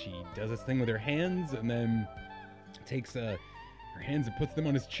does this thing with her hands, and then takes her hands and puts them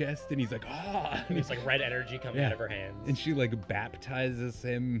on his chest, and he's like, ah! And it's like red energy coming out of her hands. And she like baptizes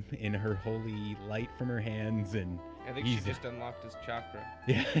him in her holy light from her hands, and I think she just unlocked his chakra.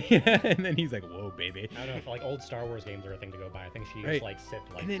 Yeah, and then he's like, whoa, baby. I don't know if like old Star Wars games are a thing to go by. I think she just like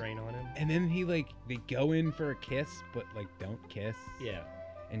sipped light drain on him. And then they go in for a kiss, but like don't kiss. Yeah.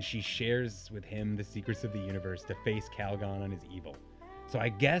 And she shares with him the secrets of the universe to face Calgon on his evil. So I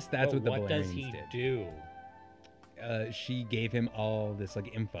guess that's what the Balerians did. What does he do? She gave him all this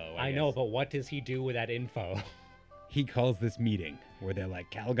like info. I know, but what does he do with that info? He calls this meeting where they're like,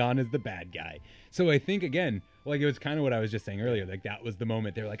 Calgon is the bad guy. So I think, again, Like, it was kind of what I was just saying earlier. Like, that was the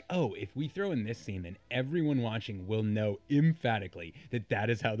moment they're like, oh, if we throw in this scene, then everyone watching will know emphatically that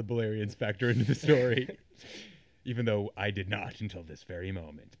is how the Balerians factor into the story. Even though I did not until this very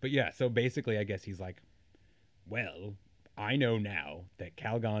moment. But yeah, so basically, I guess he's like, well, I know now that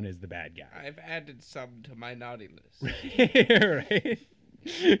Calgon is the bad guy. I've added some to my naughty list. Right?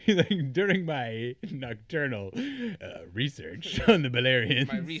 Like, during my nocturnal research on the Balerians.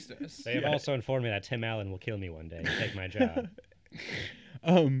 My research. They have also informed me that Tim Allen will kill me one day and take my job.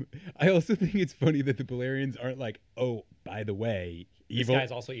 I also think it's funny that the Balerians aren't like, oh, by the way, evil. This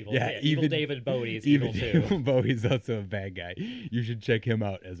guy's also evil. Yeah, evil David Bowie is evil too. Evil Bowie's also a bad guy. You should check him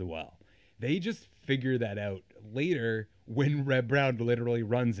out as well. They just figure that out later when Reb Brown literally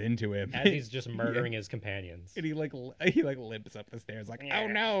runs into him as he's just murdering his companions, and he limps up the stairs like, oh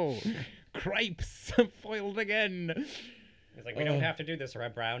no, cripes, foiled again. He's like, we don't have to do this,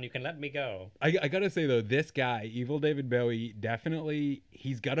 Reb Brown. You can let me go. I gotta say though, this guy, Evil David Bowie, definitely,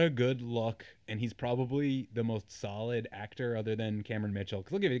 he's got a good look, and he's probably the most solid actor other than Cameron Mitchell.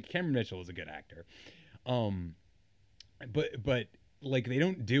 Because look at it, Cameron Mitchell was a good actor. But like, they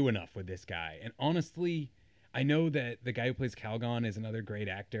don't do enough with this guy. And honestly, I know that the guy who plays Calgon is another great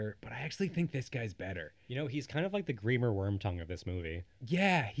actor, but I actually think this guy's better. You know, he's kind of like the Greamer Wormtongue of this movie.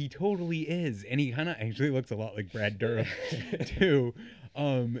 Yeah, he totally is. And he kind of actually looks a lot like Brad Dourif, too.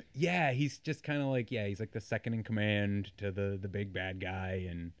 Yeah, he's just kind of like, he's like the second in command to the big bad guy,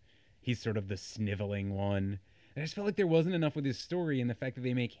 and he's sort of the sniveling one. I just felt like there wasn't enough with his story, and the fact that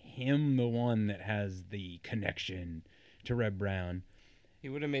they make him the one that has the connection to Reb Brown. He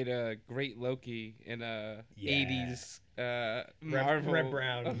would have made a great Loki in a 80s Marvel Reb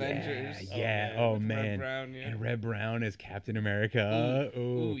Brown. Avengers. Yeah. Oh, man. Reb Brown, And Reb Brown as Captain America.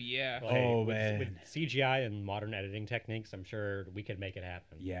 Ooh, yeah. Well, hey, man. With CGI and modern editing techniques, I'm sure we could make it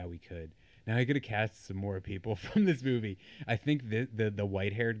happen. Yeah, we could. Now I gotta cast some more people from this movie. I think the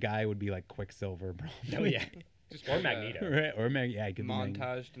white-haired guy would be like Quicksilver, probably. Oh, yeah. Or Magneto. Right, or Magneto.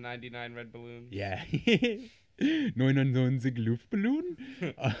 Montage to 99 red balloons. Yeah. 99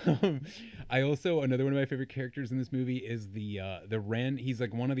 Luftballon. I also, another one of my favorite characters in this movie is the Wren. He's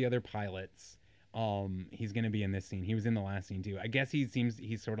like one of the other pilots. He's gonna be in this scene. He was in the last scene too. I guess he's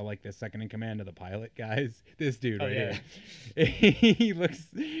sort of like the second in command of the pilot guys. This dude right here. He looks.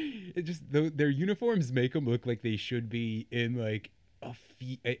 It just their uniforms make them look like they should be in like a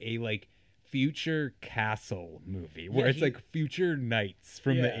like future Castle movie where it's like future knights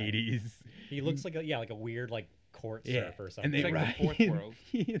from the 80s. He looks like a weird like court surf or something. And they like ride the fourth world.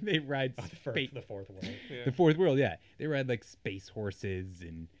 They ride the fourth world. Yeah. The fourth world, yeah. They ride like space horses,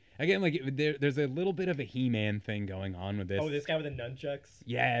 and again, like there's a little bit of a He-Man thing going on with this. Oh, this guy with the nunchucks?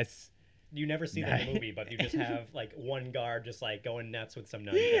 Yes. You never see that in the movie, but you just have like one guard just like going nuts with some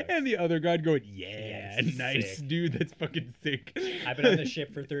nunchucks. And the other guard going, nice, sick. Dude, that's fucking sick. I've been on the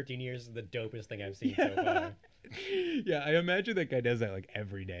ship for 13 years. It's the dopest thing I've seen so far. Yeah, I imagine that guy does that like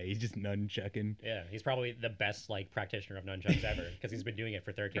every day. He's just nunchucking. Yeah, he's probably the best like practitioner of nunchucks ever because he's been doing it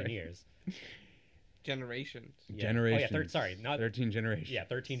for 13 years. Generations. Yeah. Generations. Oh, yeah, not 13 generations. Yeah,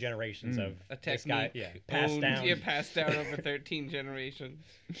 13 generations of a technique. Guy, passed down. Yeah, passed down over 13 generations.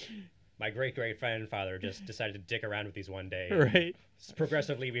 My great-great-grandfather just decided to dick around with these one day. Right.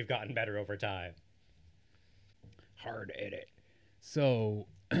 Progressively, we've gotten better over time. Hard edit. So,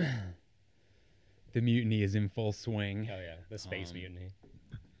 the mutiny is in full swing. Oh, yeah. The space mutiny.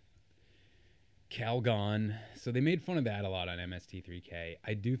 Calgon. So they made fun of that a lot on MST3K.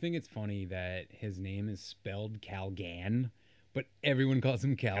 I do think it's funny that his name is spelled Calgan, but everyone calls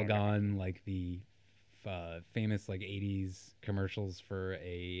him Calgon, like the famous like 80s commercials for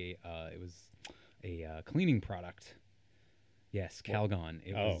it was a cleaning product. Yes, Calgon.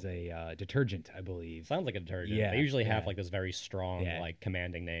 It was a detergent, I believe. Sounds like a detergent. Yeah, they usually have like those very strong, like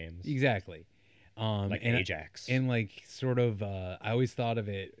commanding names. Exactly. Like Ajax. And like sort of, I always thought of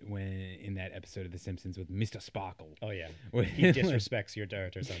it when in that episode of The Simpsons with Mr. Sparkle. Oh yeah, he disrespects your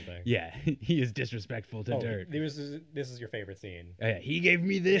dirt or something. Yeah, he is disrespectful to dirt. This is your favorite scene. Yeah, he gave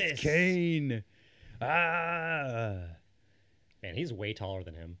me this cane. Ah, man, he's way taller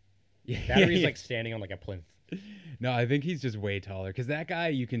than him. Yeah, Battery's like standing on like a plinth. No, I think he's just way taller because that guy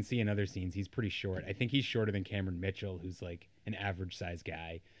you can see in other scenes. He's pretty short. I think he's shorter than Cameron Mitchell, who's like an average size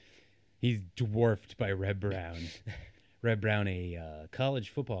guy. He's dwarfed by Reb Brown. Reb Brown, a college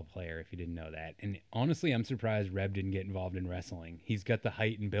football player, if you didn't know that. And honestly, I'm surprised Reb didn't get involved in wrestling. He's got the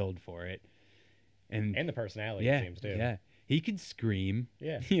height and build for it. And the personality, it seems, too. Yeah. He could scream.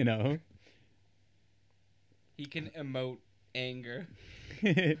 Yeah. You know? He can emote anger.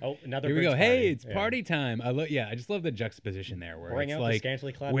 Another. Here we go. party. Hey, it's party time. I just love the juxtaposition there, where Bring it's out like the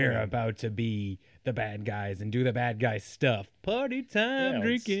scantily clad we're women. about to be the bad guys and do the bad guy stuff. Party time,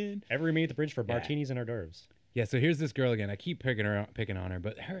 drinking. Every meet at the bridge for martinis and hors d'oeuvres. Yeah. So here's this girl again. I keep picking on her,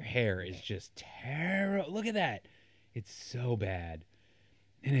 but her hair is just terrible. Look at that. It's so bad.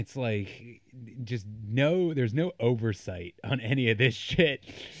 And it's like, there's no oversight on any of this shit.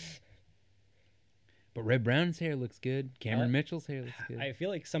 But Red Brown's hair looks good. Cameron Mitchell's hair looks good. I feel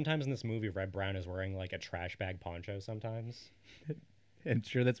like sometimes in this movie, Red Brown is wearing like a trash bag poncho sometimes. I'm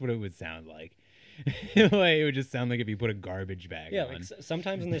sure that's what it would sound like. Like, it would just sound like if you put a garbage bag on. Like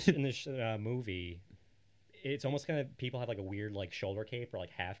sometimes in this movie, it's almost kind of people have like a weird like shoulder cape or like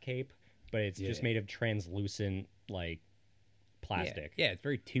half cape, but it's just made of translucent like plastic. Yeah, it's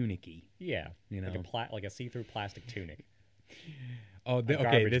very tunicky. Yeah, you know, like a see-through plastic tunic.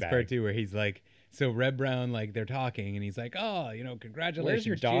 Okay, this part too, where he's like, so Red Brown, like they're talking, and he's like, oh, congratulations. Where's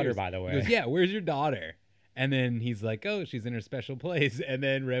your daughter, cheers. by the way? He goes, yeah, where's your daughter? And then he's like, oh, she's in her special place. And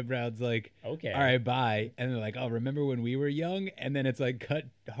then Red Brown's like, okay, all right, bye. And they're like, oh, remember when we were young? And then it's like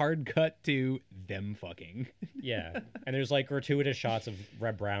hard cut to them fucking. Yeah, and there's like gratuitous shots of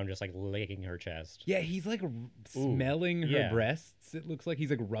Red Brown just like licking her chest. Yeah, he's like smelling her breasts. It looks like he's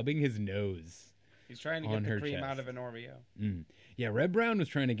like rubbing his nose. He's trying to get the cream out of an Oreo. Yeah, Red Brown was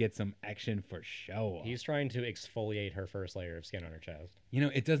trying to get some action for show. He's trying to exfoliate her first layer of skin on her chest.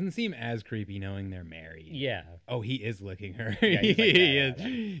 It doesn't seem as creepy knowing they're married. Yeah. Oh, he is licking her. Yeah,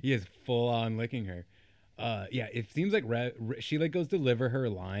 he is full on licking her. Yeah, it seems like she like goes to deliver her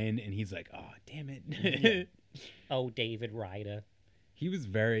line, and he's like, "Oh, damn it." Yeah. Oh, David Ryder. He's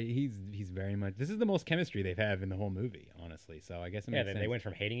very much. This is the most chemistry they've had in the whole movie, honestly. So I guess it makes sense. They went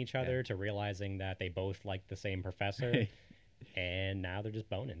from hating each other to realizing that they both liked the same professor, and now they're just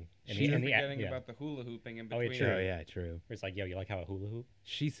boning. And she's forgetting about the hula hooping in between. Oh yeah, true. It's like, yo, you like how a hula hoop?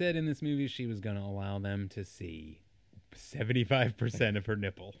 She said in this movie she was going to allow them to see 75% of her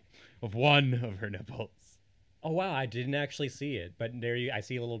nipple, of one of her nipples. Oh wow, I didn't actually see it, but I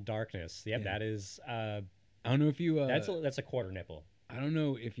see a little darkness. Yep, that is. I don't know if you. That's a quarter nipple. I don't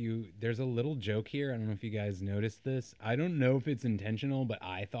know if there's a little joke here. I don't know if you guys noticed this. I don't know if it's intentional, but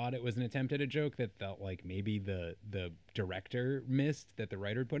I thought it was an attempt at a joke that felt like maybe the director missed that the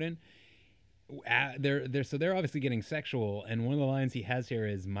writer put in. They're obviously getting sexual, and one of the lines he has here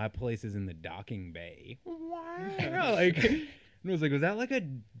is, "My place is in the docking bay." Wow. And I was like, was that like a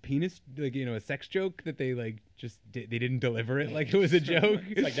penis, like, a sex joke that they like just they didn't deliver it like it was a joke?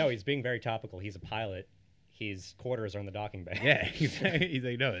 It's like, no, he's being very topical. He's a pilot. His quarters are in the docking bay. Yeah, he's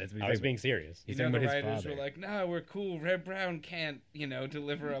like, no, that's what I was being serious. The writers were like, no, we're cool. Red Brown can't,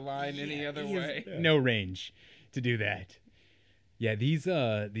 deliver a line any other way. No range to do that. Yeah, these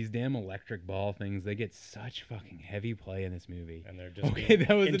damn electric ball things, they get such fucking heavy play in this movie. And they're just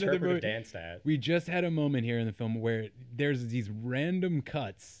that was another movie. Danced at. We just had a moment here in the film where there's these random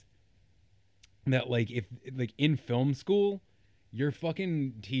cuts that like in film school, your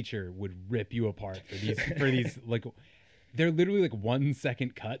fucking teacher would rip you apart for these like they're literally like 1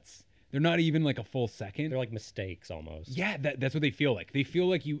 second cuts. They're not even like a full second. They're like mistakes almost. Yeah, that's what they feel like. They feel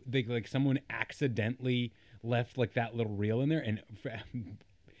like like someone accidentally left like that little reel in there, and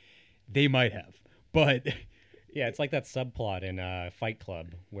they might have. But yeah, it's like that subplot in Fight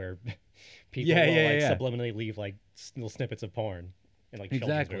Club where people will subliminally leave like little snippets of porn in like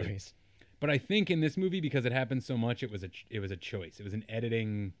children's movies. But I think in this movie, because it happened so much, it was a choice. It was an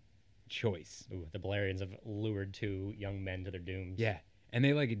editing choice. Ooh, the Valerians have lured 2 young men to their dooms. Yeah, and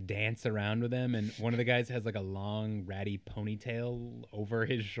they like dance around with them, and one of the guys has like a long ratty ponytail over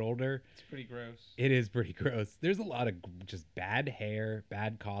his shoulder. It's pretty gross. It is pretty gross. There's a lot of just bad hair,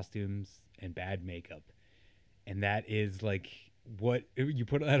 bad costumes, and bad makeup, and that is like what you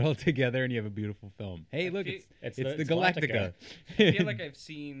put that all together, and you have a beautiful film. Hey, look, it's the Galactica. I feel like I've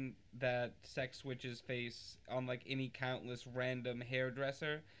seen that sex witch's face on like any countless random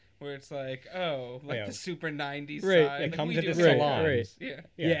hairdresser, where it's like, the super 90s side. It comes into salons. Right.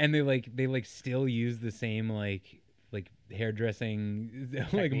 Yeah, and they still use the same like hairdressing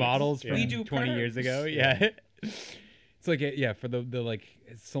like models from 20 years ago. Yeah. It's like for the like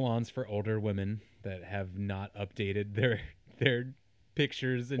salons for older women that have not updated their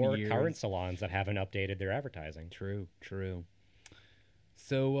pictures in years. Or current salons that haven't updated their advertising. True.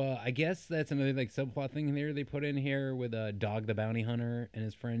 So I guess that's another like subplot thing there they put in here with Dog the Bounty Hunter and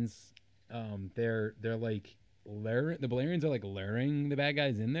his friends. They're like the Valerians are like luring the bad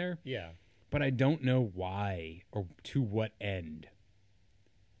guys in there. Yeah. But I don't know why or to what end.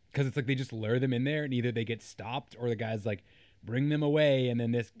 Because it's like they just lure them in there, and either they get stopped or the guy's like bring them away, and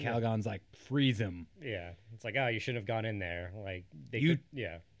then this Calgon's like, freeze him. Yeah, it's like, oh, you shouldn't have gone in there. Like you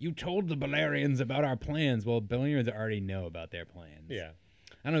told the Balerians about our plans. Well, Balerians already know about their plans. Yeah,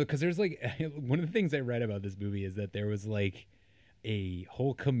 I don't know, because there's like one of the things I read about this movie is that there was like a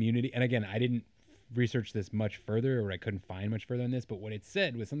whole community, and again, I didn't research this much further, or I couldn't find much further on this, but what it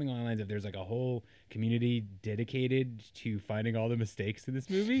said was something along the lines of there's like a whole community dedicated to finding all the mistakes in this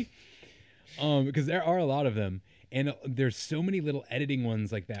movie, because there are a lot of them, and there's so many little editing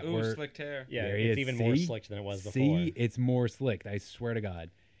ones like that. Ooh, slicked hair. Yeah, it's even more slick than it was before. See, it's more slick. I swear to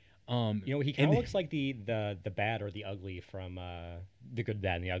God. He kind of looks like the bad or the ugly from The Good,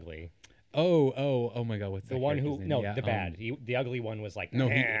 Bad, and the Ugly. Oh my God! What's the that one who? name? No, Yeah, the bad. The ugly one was like, no,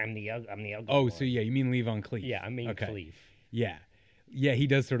 I'm the ugly. Oh, one. so yeah, you mean Lee Von Cleef? Yeah, I mean Cleef. Yeah, he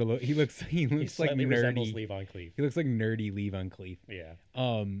does sort of look. He looks like nerdy. Resembles Lee Von Cleef. He looks like nerdy Lee Von Cleef. Yeah.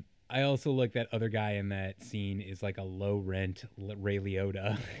 I also like that other guy in that scene is like a low rent Ray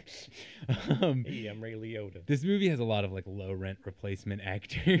Liotta. Hey, I'm Ray Liotta. This movie has a lot of like low rent replacement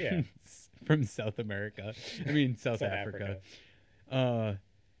actors from South America. I mean South Africa.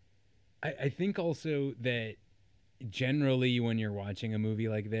 I think also that generally when you're watching a movie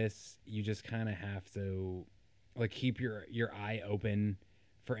like this, you just kind of have to like keep your eye open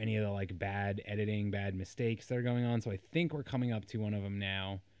for any of the like bad editing, bad mistakes that are going on. So I think we're coming up to one of them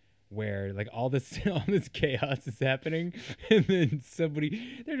now where like all this chaos is happening, and then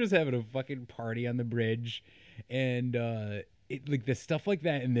they're just having a fucking party on the bridge, and it like the stuff like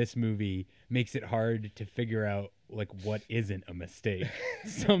that in this movie makes it hard to figure out like what isn't a mistake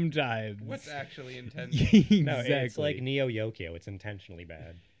sometimes. What's actually intended? Exactly. No, it's like Neo Yokio. It's intentionally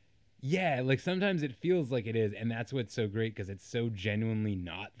bad. Yeah, like sometimes it feels like it is, and that's what's so great because it's so genuinely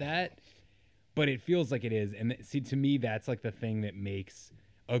not that, but it feels like it is. And see, to me, that's like the thing that makes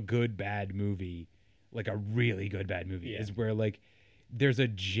a good bad movie like a really good bad movie is where like there's a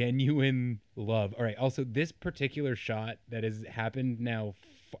genuine love. All right, also this particular shot that has happened now,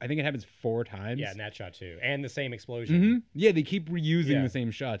 I think it happens 4 times. Yeah, and that shot too, and the same explosion. Mm-hmm. Yeah, they keep reusing the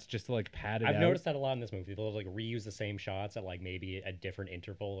same shots just to like pad it out. I've noticed that a lot in this movie. They'll like reuse the same shots at like maybe a different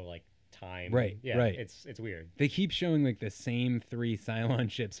interval or like time. Right. Yeah. Right. It's weird. They keep showing like the same 3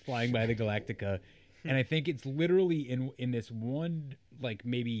 Cylon ships flying by the Galactica, and I think it's literally in this one like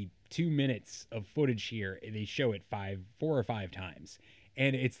maybe 2 minutes of footage here. They show it 4 or 5 times.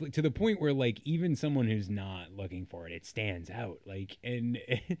 And it's to the point where, like, even someone who's not looking for it, it stands out. Like, and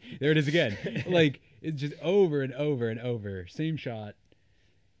there it is again. Like, it's just over and over and over. Same shot.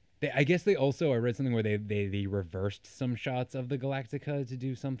 I guess they also, I read something where they reversed some shots of the Galactica to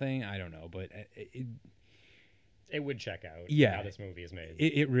do something. I don't know, but it would check out how this movie is made.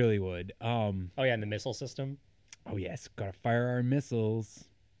 It really would. Oh, yeah, and the missile system? Oh, yes. Gotta fire our missiles.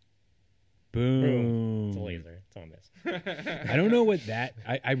 Boom. It's a laser. It's on this. I don't know what that.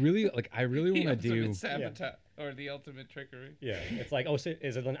 I really want to do. Sabotage or the ultimate trickery. Yeah, it's like, oh, so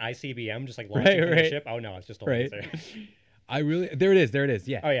is it an ICBM just like launching from the ship? Oh no, it's just a laser. There it is.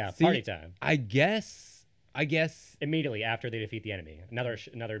 Yeah. Oh yeah, See, party time. I guess immediately after they defeat the enemy,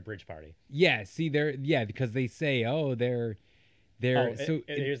 another bridge party. Yeah. See, because they say, they're.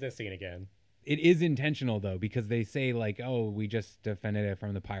 Here's this scene again. It is intentional though, because they say like, oh, we just defended it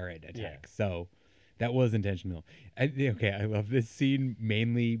from the pirate attack. Yeah. So that was intentional. I love this scene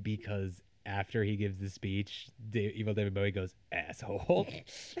mainly because after he gives the speech, Evil David Bowie goes, asshole.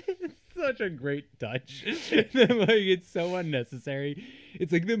 It's such a great touch. Like, it's so unnecessary.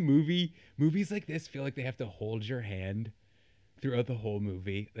 It's like movies like this feel like they have to hold your hand throughout the whole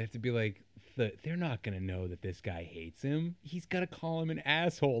movie. They have to be like, they're not going to know that this guy hates him. He's got to call him an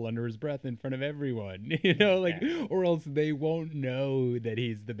asshole under his breath in front of everyone, or else they won't know that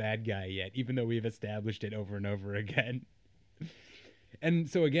he's the bad guy yet, even though we've established it over and over again. And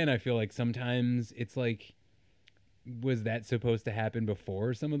so again, I feel like sometimes it's like, was that supposed to happen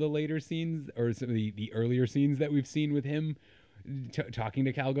before some of the later scenes or some of the earlier scenes that we've seen with him talking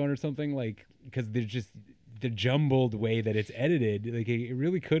to Calgon or something? Like, because there's just the jumbled way that it's edited. Like, it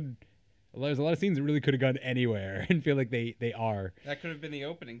really could. There's a lot of scenes that really could have gone anywhere and feel like they are. That could have been the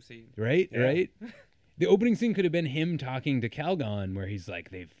opening scene. Right? Yeah. Right? The opening scene could have been him talking to Calgon where he's like,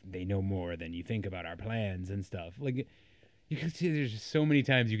 they know more than you think about our plans and stuff. Like, you can see there's just so many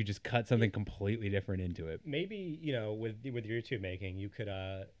times you could just cut something completely different into it. Maybe, with YouTube making, you could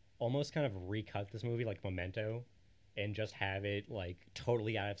almost kind of recut this movie like Memento and just have it like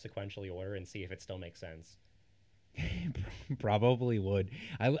totally out of sequential order and see if it still makes sense. Probably would.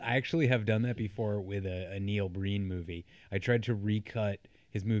 I actually have done that before with a Neil Breen movie. I tried to recut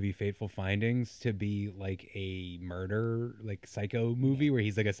his movie Fateful Findings to be like a murder, like psycho movie where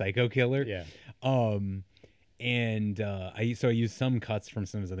he's like a psycho killer. Yeah. and I used some cuts from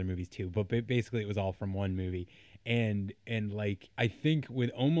some of his other movies too, but basically it was all from one movie. And like I think with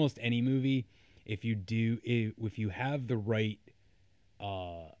almost any movie, if you have the right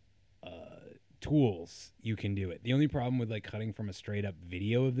tools, you can do it. The only problem with like cutting from a straight up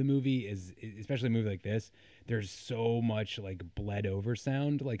video of the movie is, especially a movie like this, there's so much like bled over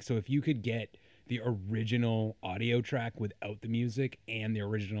sound. Like, so if you could get the original audio track without the music and the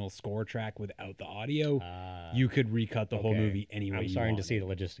original score track without the audio, you could recut the whole movie anyway. I'm starting to see the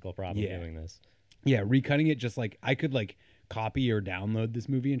logistical problem doing this. Yeah, recutting it, just like I could like copy or download this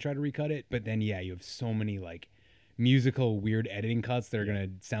movie and try to recut it, but then you have so many like musical weird editing cuts that are gonna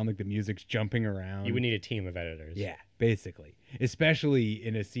sound like the music's jumping around. You would need a team of editors. Yeah, basically, especially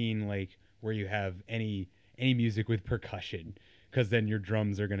in a scene like where you have any music with percussion, because then your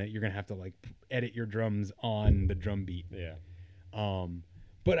drums you're gonna have to like edit your drums on the drum beat. Yeah.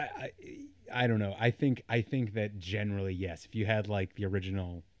 But I don't know. I think that generally, yes, if you had like the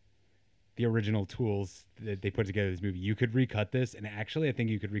original tools that they put together this movie, you could recut this, and actually I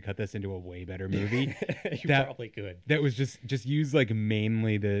think you could recut this into a way better movie. Probably could. That was just use like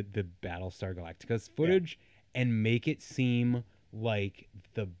mainly the Battlestar Galactica's footage and make it seem like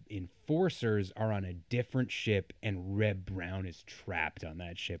the enforcers are on a different ship and Reb Brown is trapped on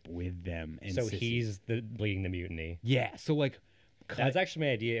that ship with them. And so he's leading the mutiny. Yeah. So like that's actually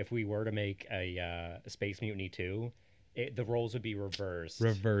my idea. If we were to make a Space Mutiny 2, the roles would be reversed.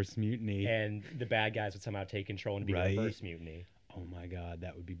 Reverse mutiny. And the bad guys would somehow take control and be reverse mutiny. Oh my God,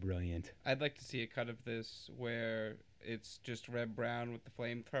 that would be brilliant. I'd like to see a cut of this where it's just Reb Brown with the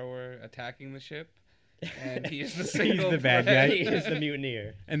flamethrower attacking the ship. And he's the single he's the bad guy. He is the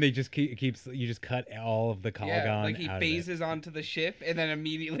mutineer. And they just keeps you just cut all of the Calgon out. Yeah, like he phases onto the ship and then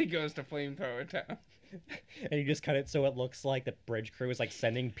immediately goes to flamethrower town. And you just cut it so it looks like the bridge crew is like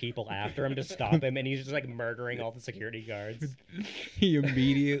sending people after him to stop him, and he's just like murdering all the security guards. He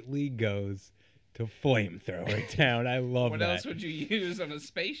immediately goes to flamethrower town. I love that. What else would you use on a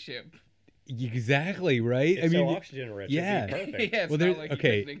spaceship? Exactly, right? It's so oxygen rich. Yeah. It'd be perfect. Yeah, it's not like you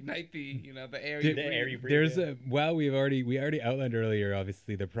can ignite the air you breathe. There's we already outlined earlier,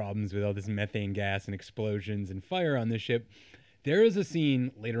 obviously, the problems with all this methane gas and explosions and fire on the ship. There is a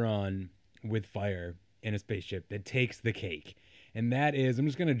scene later on with fire in a spaceship that takes the cake. And that is, I'm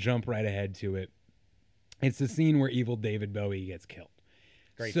just going to jump right ahead to it. It's the scene where evil David Bowie gets killed.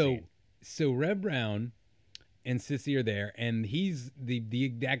 Great scene. So Reb Brown and Sissy are there, and he's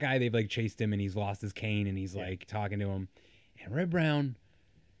that guy, they've like chased him and he's lost his cane and he's like talking to him. And Reb Brown,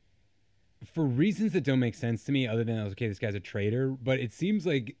 for reasons that don't make sense to me, other than okay, this guy's a traitor, but it seems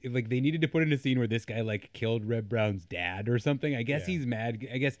like they needed to put in a scene where this guy like killed Reb Brown's dad or something. I guess he's mad.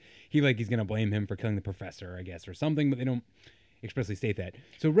 I guess he's gonna blame him for killing the professor, I guess, or something, but they don't expressly state that.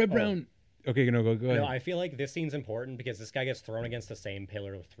 So Reb Brown. Okay, go ahead. No, I feel like this scene's important because this guy gets thrown against the same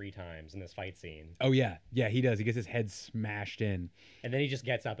pillar 3 times in this fight scene. Oh yeah, he does. He gets his head smashed in, and then he just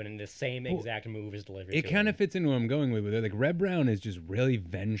gets up, and the same exact move is delivered. It kind of fits into what I'm going with it. Like Reb Brown is just really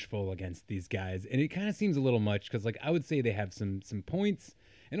vengeful against these guys, and it kind of seems a little much because like I would say they have some points,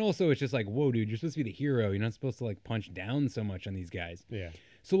 and also it's just like, whoa, dude, you're supposed to be the hero. You're not supposed to like punch down so much on these guys. Yeah.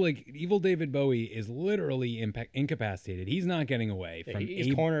 So, like, evil David Bowie is literally incapacitated. He's not getting away from...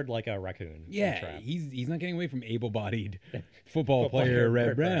 He's cornered like a raccoon. Yeah, he's not getting away from able-bodied football player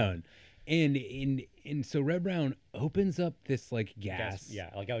Reb Brown. And so Reb Brown opens up this, like, gas. Yeah,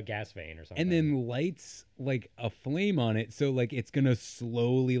 like a gas vein or something. And then lights, like, a flame on it so, like, it's going to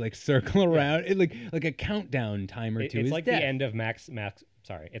slowly, like, circle around. It, like a countdown timer to his It's like death. the end of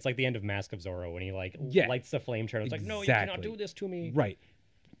it's like the end of Mask of Zorro when he, like, lights the flame turtle. It's like, no, you cannot do this to me. Right.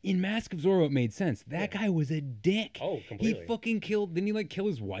 In Mask of Zorro, it made sense. That guy was a dick. Oh, completely. He fucking killed... Didn't he, like, kill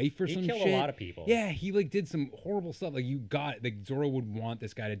his wife or some shit? He killed a lot of people. Yeah, he, like, did some horrible stuff. Like, Zorro would want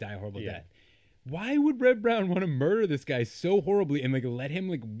this guy to die a horrible death. Why would Reb Brown want to murder this guy so horribly and, like, let him,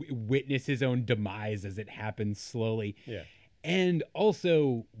 like, witness his own demise as it happens slowly? Yeah. And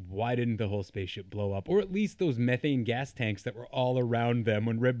also, why didn't the whole spaceship blow up? Or at least those methane gas tanks that were all around them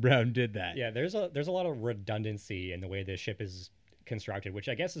when Reb Brown did that. Yeah, there's a lot of redundancy in the way this ship is constructed, which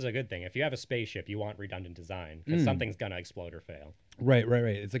I guess is a good thing. If you have a spaceship, you want redundant design because something's gonna explode or fail. Right.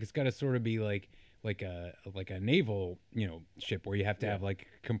 It's like it's got to sort of be like a naval ship where you have to have like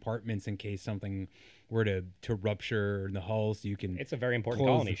compartments in case something were to rupture in the hull, so you can. It's a very important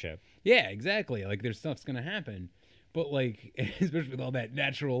colony ship. Yeah, exactly. Like there's stuff's gonna happen, but like especially with all that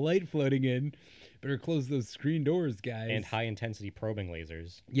natural light floating in, better close those screen doors, guys. And high intensity probing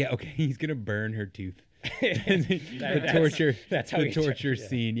lasers. Yeah. Okay. He's gonna burn her tooth. the torture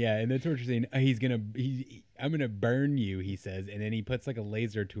scene, in the torture scene, I'm gonna burn you, he says, and then he puts like a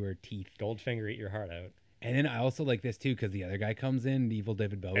laser to her teeth. Goldfinger, eat your heart out. And then I also like this too because the other guy comes in, the evil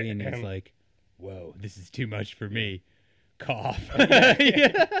David Bowie, and he's like, "Whoa, this is too much for me." Cough.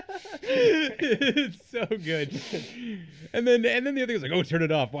 It's so good. And then the other guy's like, "Oh, turn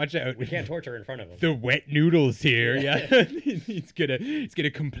it off. Watch out. We can't torture in front of him. The wet noodles here." Yeah. he's gonna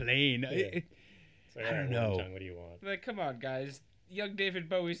complain. Yeah. I don't know. What do you want? Like, come on, guys. Young David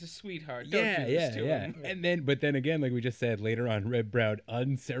Bowie's a sweetheart. Yeah, Don't do this to him. But then again, like we just said, later on, Red Brown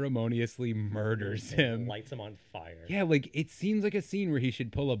unceremoniously murders him. Lights him on fire. Yeah, like it seems like a scene where he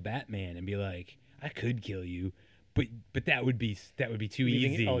should pull a Batman and be like, "I could kill you, but that would be too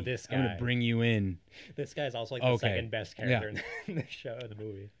easy. Oh, this guy. I'm gonna bring you in." This guy's also like the second best character in the show, the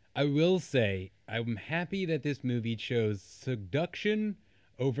movie. I will say, I'm happy that this movie chose seduction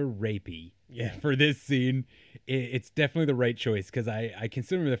over rapey. Yeah. For this scene, it's definitely the right choice because I can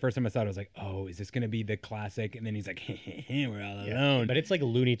still remember the first time I saw it. I was like, "Oh, is this gonna be the classic?" And then he's like, "We're all alone." But it's like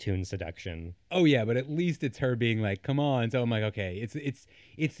Looney Tunes seduction. Oh yeah, but at least it's her being like, "Come on." So I'm like, okay,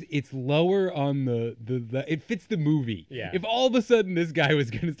 it's lower on the it fits the movie. Yeah. If all of a sudden this guy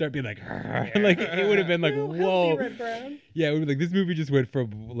was gonna start being like, like it would have been like, whoa. Red Brown. Yeah, it would be like this movie just went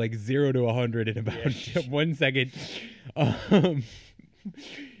from like 0 to 100 in about 1 second.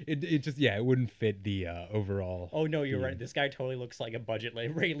 It just it wouldn't fit the overall. Oh no, you're right. This guy totally looks like a budget like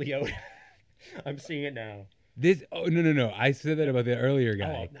Ray Liotta. I'm seeing it now. No. I said that about the earlier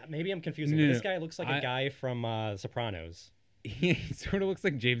guy. Oh, maybe I'm confusing. No, this guy looks like a guy from Sopranos. He sort of looks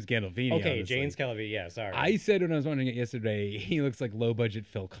like James Gandolfini. Okay, honestly. James Gandolfini. Yeah, sorry. I said when I was watching it yesterday, he looks like low budget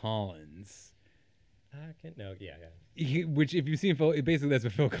Phil Collins. Which, if you've seen Phil, basically that's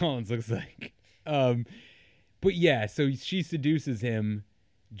what Phil Collins looks like. But yeah, so she seduces him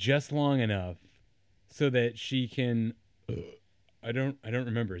just long enough so that she can. I don't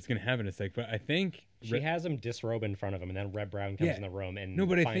remember. It's gonna happen in a sec, but I think she has him disrobe in front of him, and then Red Brown comes in the room and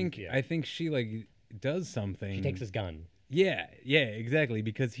I think she like does something. She takes his gun. Yeah, exactly.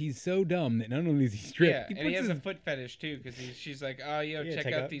 Because he's so dumb that not only is he stripped, and he has a foot fetish too. Because she's like, "Oh,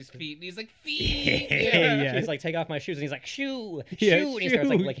 check out these feet," and he's like, "Feet." She's like, "Take off my shoes," and he's like, "Shoe, shoe," and he starts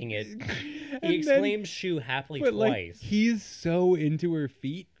like licking it. He exclaims "shoe" happily twice. Like, he's so into her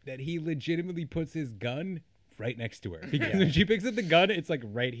feet that he legitimately puts his gun right next to her. Because when she picks up the gun, it's like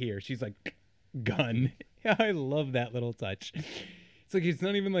right here. She's like, "Gun." I love that little touch. It's like it's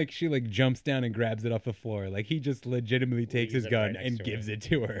not even like she like jumps down and grabs it off the floor. Like he just legitimately takes his gun and gives it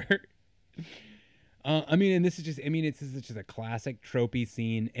to her. This is just a classic tropey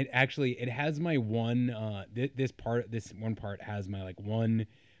scene. It has my one this one part has my like one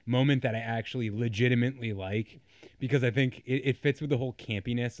moment that I actually legitimately like because I think it fits with the whole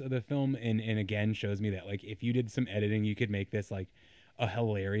campiness of the film and again shows me that like if you did some editing you could make this like a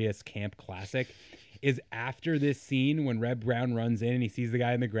hilarious camp classic. Is after this scene when Red Brown runs in and he sees the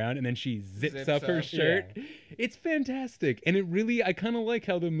guy on the ground and then she zips up her shirt. Yeah. It's fantastic. And I kind of like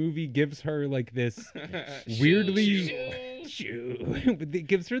how the movie gives her like this weirdly... It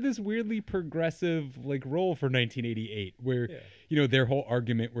gives her this weirdly progressive like role for 1988 where, their whole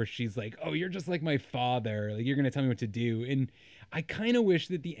argument where she's like, "Oh, you're just like my father. Like, you're going to tell me what to do." And I kind of wish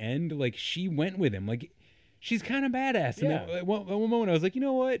that at the end, like, she went with him. Like, she's kind of badass. And at one moment I was like, you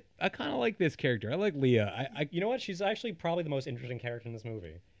know what? I kind of like this character. I like Leah. You know what? She's actually probably the most interesting character in this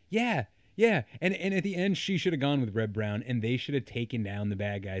movie. Yeah. And at the end, she should have gone with Red Brown, and they should have taken down the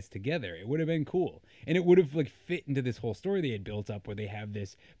bad guys together. It would have been cool. And it would have like fit into this whole story they had built up where they have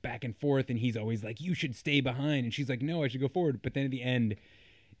this back and forth, and he's always like, "You should stay behind." And she's like, "No, I should go forward." But then at the end,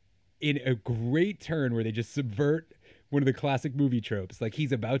 in a great turn where they just subvert one of the classic movie tropes. Like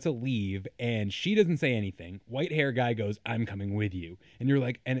he's about to leave and she doesn't say anything. White hair guy goes, "I'm coming with you." And you're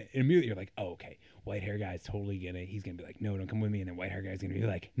like, and immediately you're like, "Oh, okay. White hair guy's totally he's gonna be like, "No, don't come with me." And then white hair guy's gonna be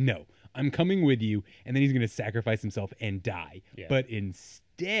like, "No, I'm coming with you." And then he's gonna sacrifice himself and die. Yeah. But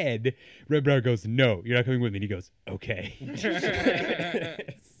instead, Red Brown goes, "No, you're not coming with me." And he goes, "Okay."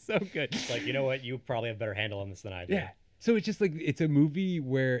 It's so good. It's like, you know what? You probably have a better handle on this than I do. Yeah. So it's just like, it's a movie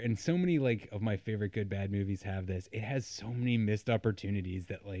where, and so many like of my favorite good bad movies have this, it has so many missed opportunities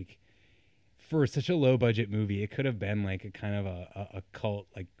that like, for such a low budget movie, it could have been like a kind of a cult,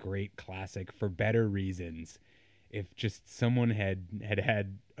 like great classic for better reasons. If just someone had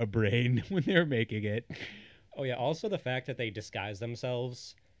a brain when they were making it. Oh yeah. Also the fact that they disguise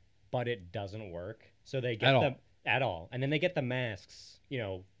themselves, but it doesn't work. So they get at all. And then they get the masks,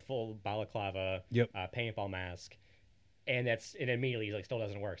 full balaclava, paintball mask. And it immediately like still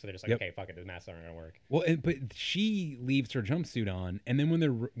doesn't work. So they're just like, okay, fuck it, the masks aren't gonna work. Well, but she leaves her jumpsuit on, and then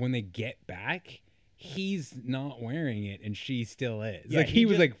when they get back, he's not wearing it and she still is. Yeah, like he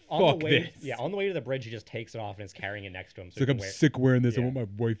was like, fuck this. Yeah, on the way to the bridge, he just takes it off and is carrying it next to him. So it's like, I'm sick wearing this. Yeah. I want my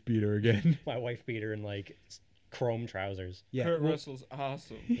wife beater again. My wife beater in like chrome trousers. Yeah, Kurt Russell's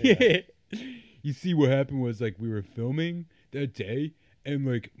awesome. Yeah. You see, what happened was like we were filming that day, and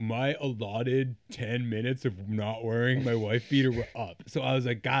like my allotted 10 minutes of not wearing my wife beater were up. So I was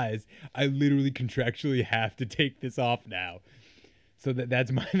like, guys, I literally contractually have to take this off now. So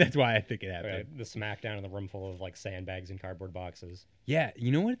that's why I think it happened. Right, the smackdown in the room full of like sandbags and cardboard boxes. Yeah,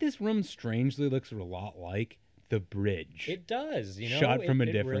 you know what this room strangely looks a lot like? The bridge. It does, you know. Shot from a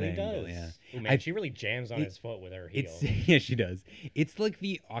it different really angle. Does. Yeah. Ooh, man, she really jams on his foot with her heel. Yeah, she does. It's like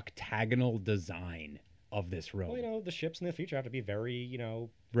the octagonal design of this room. Well, you know, the ships in the future have to be very, you know,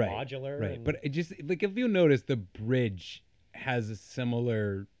 right, modular. Right, and... but it just like if you'll notice, the bridge has a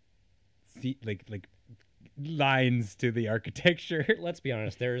similar, like lines to the architecture. Let's be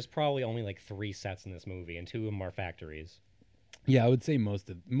honest. There's probably only like 3 sets in this movie, and 2 of them are factories. Yeah, I would say most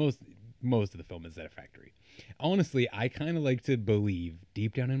of the film is at a factory. Honestly, I kind of like to believe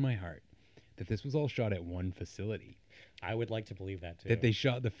deep down in my heart that this was all shot at one facility. I would like to believe that too. That they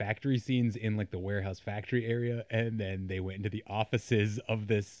shot the factory scenes in like the warehouse factory area, and then they went into the offices of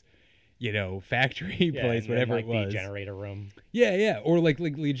this, you know, factory place, whatever like it was. The generator room. Yeah, or like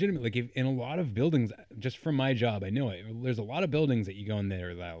legitimate. Like in a lot of buildings, just from my job, I know it. There's a lot of buildings that you go in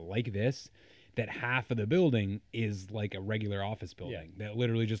there that are like this. That half of the building is like a regular office building that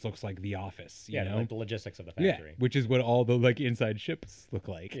literally just looks like the office. You know? Like the logistics of the factory. Yeah, which is what all the like inside ships look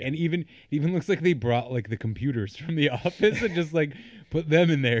like, and even looks like they brought like the computers from the office and just like put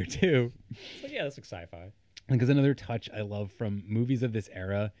them in there too. So yeah, that's like sci-fi. Because another touch I love from movies of this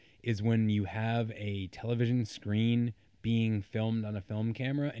era is when you have a television screen being filmed on a film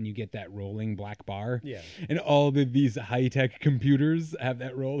camera and you get that rolling black bar. Yeah. And all these high-tech computers have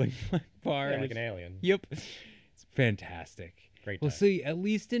that rolling black bar. Yeah, like an Alien. Yep. It's fantastic. Great. Well, see, at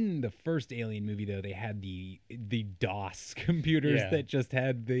least in the first Alien movie, though, they had the DOS computers that just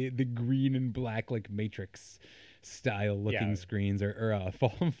had the green and black, like, Matrix style looking screens or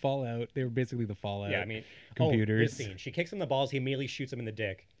Fallout. They were basically the Fallout computers. This scene. She kicks him in the balls. He immediately shoots him in the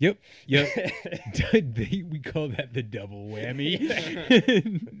dick. Yep. We call that the double whammy.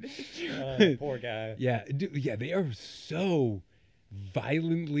 Poor guy. Yeah. They are so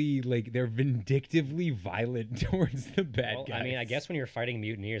violently, like, they're vindictively violent towards the bad guys. I mean, I guess when you're fighting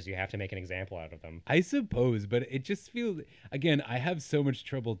mutineers, you have to make an example out of them. I suppose, but it just feels, again, I have so much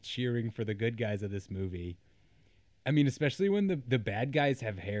trouble cheering for the good guys of this movie. I mean, especially when the bad guys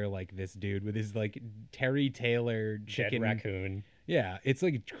have hair like this dude with his, like, Terry Taylor chicken. Dead raccoon. Yeah, it's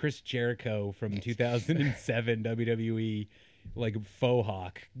like Chris Jericho from 2007 WWE, like, faux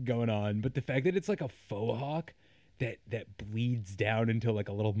hawk going on. But the fact that it's like a faux hawk that bleeds down into, like,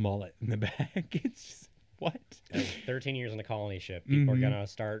 a little mullet in the back, it's just, what? 13 years in a colony ship. People are going to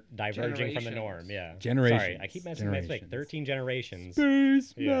start diverging from the norm. Yeah. Generations. Sorry, I keep messing up. 13 generations.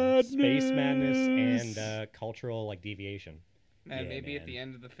 Space madness. Space madness and cultural, like, deviation. And maybe at the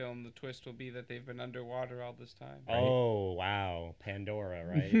end of the film, the twist will be that they've been underwater all this time. Right? Oh, wow. Pandora,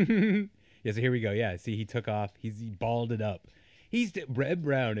 right? Yeah, so here we go. Yeah, see, he took off. He balled it up. Red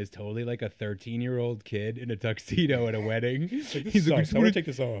Brown is totally like a 13-year-old kid in a tuxedo at a wedding. He's like, I want to take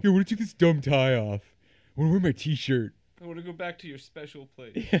this off. I want to take this dumb tie off. I want to wear my T-shirt. I want to go back to your special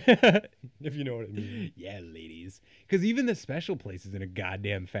place. If you know what I mean. Yeah, ladies. Because even the special place is in a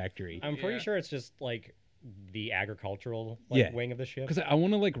goddamn factory. I'm pretty sure it's just, like, the agricultural wing of the ship. Because I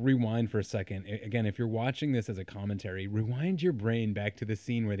want to, like, rewind for a second. Again, if you're watching this as a commentary, rewind your brain back to the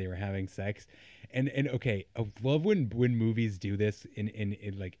scene where they were having sex. And okay, I love when movies do this,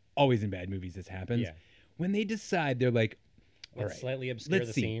 in like, always in bad movies this happens. Yeah. When they decide, they're like, all right, slightly obscure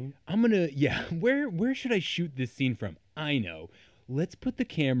the scene. I'm gonna, where should I shoot this scene from? I know. Let's put the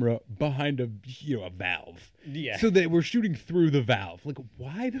camera behind a valve. Yeah. So that we're shooting through the valve. Like,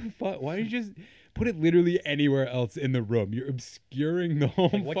 why the fuck? Why don't you just put it literally anywhere else in the room? You're obscuring the whole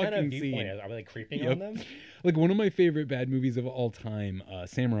what fucking kind of scene. Are we, like, creeping on them? Like, one of my favorite bad movies of all time,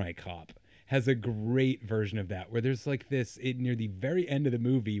 Samurai Cop, has a great version of that, where there's like this near the very end of the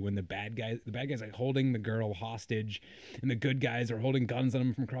movie when the bad guys like holding the girl hostage and the good guys are holding guns on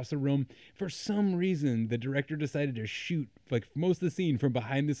them from across the room. For some reason, the director decided to shoot like most of the scene from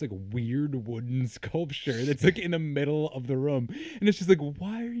behind this like weird wooden sculpture that's like in the middle of the room. And it's just like,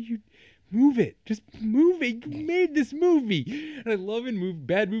 why are you... Move it. Just move it. You made this movie. And I love in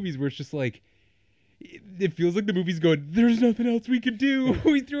bad movies where it's just like, it feels like the movie's going, there's nothing else we could do.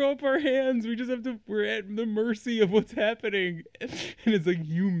 We throw up our hands. We just have to, we're at the mercy of what's happening. And it's like,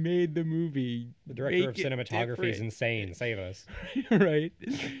 you made the movie. The director of cinematography is insane. Save us. Right.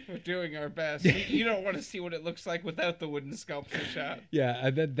 We're doing our best. You don't want to see what it looks like without the wooden sculpture shot. Yeah,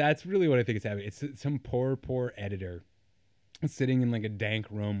 that's really what I think is happening. It's some poor editor sitting in like a dank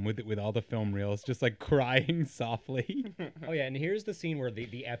room with all the film reels, just like crying softly. Oh yeah, and here's the scene where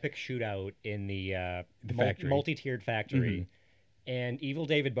the epic shootout in the factory. multi-tiered factory, and evil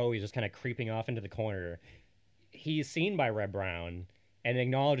David Bowie is just kind of creeping off into the corner. He's seen by Red Brown and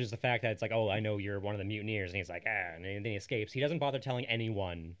acknowledges the fact that it's like, oh, I know you're one of the mutineers, and he's like, and then he escapes. He doesn't bother telling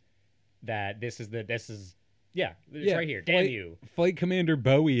anyone that this is right here. Damn you. Flight Commander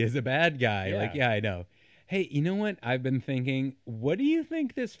Bowie is a bad guy. Yeah. Like, yeah, I know. Hey, you know what? I've been thinking, what do you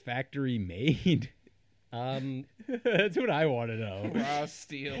think this factory made? That's what I want to know. Raw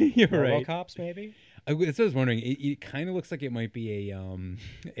steel. You're right. RoboCops, maybe? So I was wondering, it kind of looks like it might be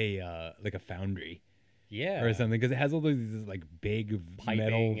like a foundry. Yeah. Or something, because it has all those like big Piping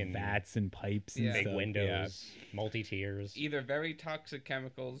metal and vats and pipes and big stuff. windows, multi-tiers. Either very toxic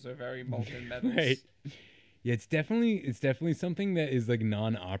chemicals or very molten metals. Right. Yeah, it's definitely something that is like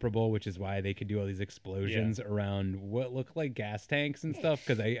non-operable, which is why they could do all these explosions around what look like gas tanks and stuff.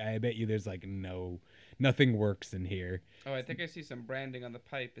 Because I bet you there's like nothing works in here. Oh, I think I see some branding on the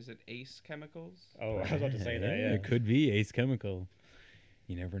pipe. Is it Ace Chemicals? Oh, I was about to say that. Yeah, it could be Ace Chemical.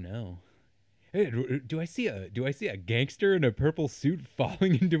 You never know. Hey, do I see a gangster in a purple suit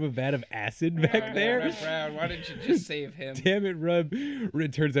falling into a vat of acid back there? Reb Brown, why didn't you just save him? Damn it, Reb!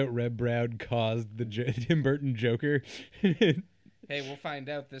 It turns out Reb Brown caused the Tim Burton Joker. Hey, we'll find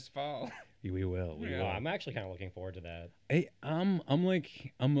out this fall. We will. I'm actually kind of looking forward to that. Hey,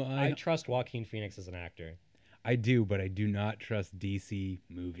 I trust Joaquin Phoenix as an actor. I do, but I do not trust DC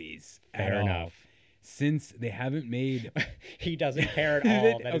movies. Fair enough. Since they haven't made, he doesn't care at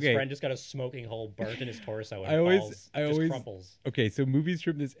all that his friend just got a smoking hole burnt in his torso and just crumples. Okay, so movies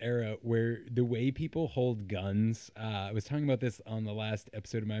from this era where the way people hold guns. I was talking about this on the last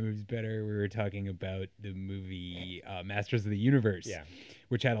episode of My Movie's Better. We were talking about the movie Masters of the Universe,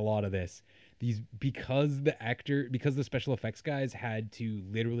 which had a lot of this. Because the special effects guys had to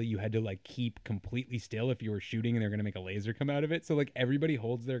you had to like keep completely still if you were shooting and they're gonna make a laser come out of it. So like everybody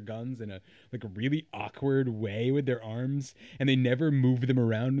holds their guns in a really awkward way with their arms, and they never move them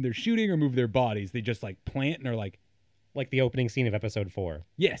around when they're shooting or move their bodies. They just like plant and are like the opening scene of episode 4.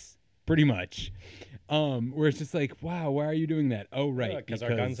 Yes, pretty much. Where it's just like, wow, why are you doing that? Oh, right. Because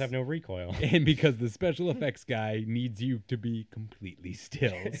our guns have no recoil. And because the special effects guy needs you to be completely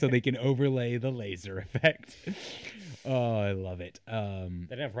still so they can overlay the laser effect. Oh, I love it. They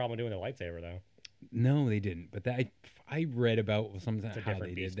didn't have a problem doing the lightsaber, though. No, they didn't. But I read about sometimes how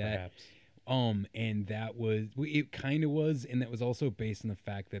they did that. Perhaps. And it kind of was, and that was also based on the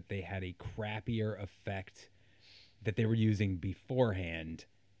fact that they had a crappier effect that they were using beforehand.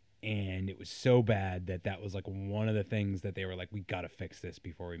 And it was so bad that was like one of the things that they were like, we got to fix this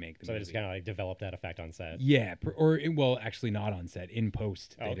before we make the movie. So they just kind of like developed that effect on set. Yeah, actually not on set, in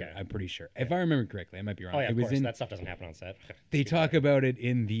post. Okay. I'm pretty sure. Yeah. If I remember correctly, I might be wrong. Oh yeah, of course. That stuff doesn't happen on set. They talk about it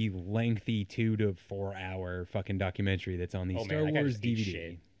in the lengthy 2 to 4 hour fucking documentary that's on the Star Wars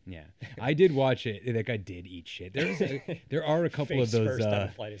DVD. Yeah, I did watch it. That guy did eat shit. There are a couple of those. First down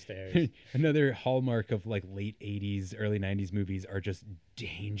a flight of stairs. Another hallmark of like late '80s, early '90s movies are just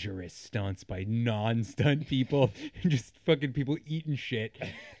dangerous stunts by non-stunt people, just fucking people eating shit,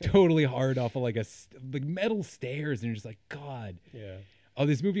 totally hard off of like metal stairs, and you're just like, God. Yeah. Oh,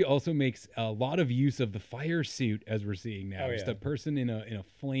 this movie also makes a lot of use of the fire suit, as we're seeing now. Oh, just a person in a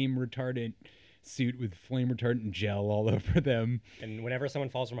flame retardant suit with flame retardant gel all over them. And whenever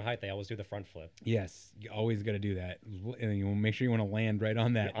someone falls from a height, they always do the front flip. Yes, you always got to do that. And you make sure you want to land right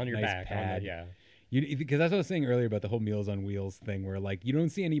on that on your nice back pad. Because that's what I was saying earlier about the whole Meals on Wheels thing, where like you don't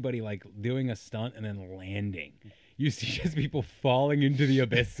see anybody like doing a stunt and then landing. You see just people falling into the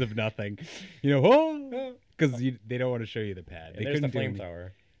abyss of nothing. Because they don't want to show you the pad. They there's the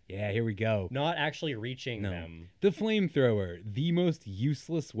flamethrower. Yeah, here we go. Not actually reaching them. The flamethrower, the most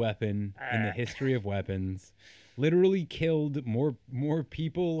useless weapon in the history of weapons, literally killed more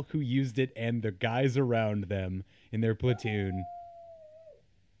people who used it and the guys around them in their platoon.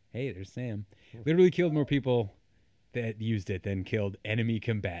 Hey, there's Sam. Literally killed more people that used it than killed enemy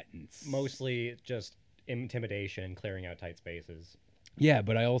combatants. Mostly just intimidation and clearing out tight spaces. Yeah,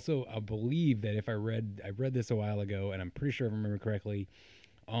 but I believe that I read this a while ago, and I'm pretty sure if I remember correctly,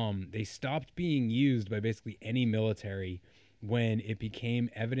 they stopped being used by basically any military when it became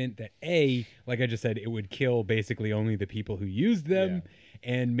evident that like I just said, it would kill basically only the people who used them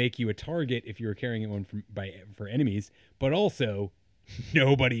and make you a target if you were carrying one for enemies, but also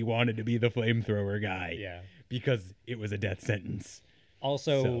nobody wanted to be the flamethrower guy because it was a death sentence.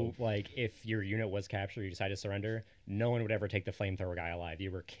 Also, like, if your unit was captured, you decided to surrender, no one would ever take the flamethrower guy alive. You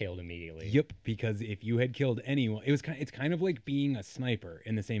were killed immediately. Yep, because if you had killed anyone, it's kind of like being a sniper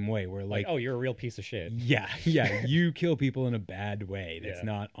in the same way, where like oh, you're a real piece of shit. Yeah, you kill people in a bad way that's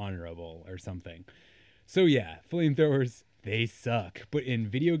not honorable or something. So yeah, flamethrowers, they suck. But in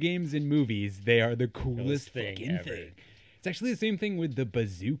video games and movies, they are the coolest fucking thing. It's actually the same thing with the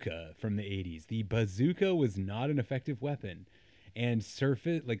bazooka from the 80s. The bazooka was not an effective weapon. And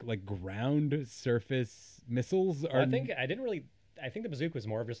ground surface missiles are. I think the bazooka was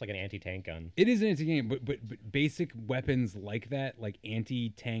more of just like an anti-tank gun. It is an anti-tank, but basic weapons like that, like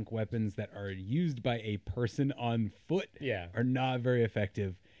anti-tank weapons that are used by a person on foot, are not very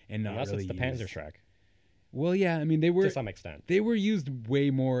effective and not Unless really it's the Panzerschreck. Well, yeah, I mean they were to some extent. They were used way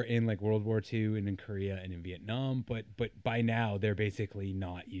more in like World War II and in Korea and in Vietnam, but by now they're basically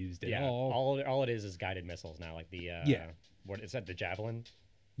not used at all. All it is guided missiles now, like the what is that? The Javelin?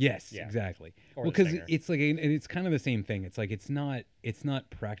 Yes, exactly. Or well, because it's like, and it's kind of the same thing. It's like it's not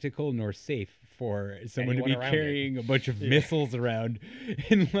practical nor safe for someone to be carrying a bunch of missiles around,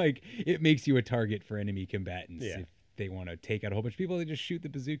 and like it makes you a target for enemy combatants. If they want to take out a whole bunch of people, they just shoot the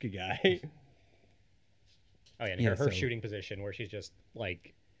bazooka guy. Oh yeah, and her shooting position where she's just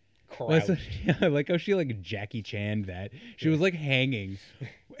like crouched. I like how she like Jackie Chan that. She was like hanging.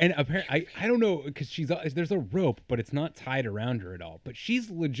 And apparently, I don't know, because there's a rope, but it's not tied around her at all. But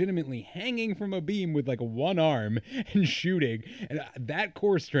she's legitimately hanging from a beam with like one arm and shooting. And that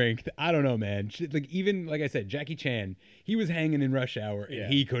core strength, I don't know, man. Even like I said, Jackie Chan, he was hanging in Rush Hour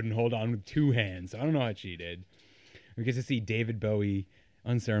and he couldn't hold on with two hands. So I don't know how she did. We get to see David Bowie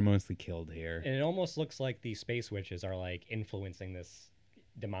unceremoniously killed here. And it almost looks like the space witches are like influencing this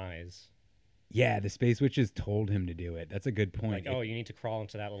demise. Yeah, the space witches told him to do it. That's a good point. Like, you need to crawl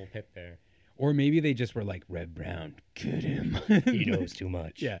into that little pit there. Or maybe they just were like, Red Brown, get him. He knows too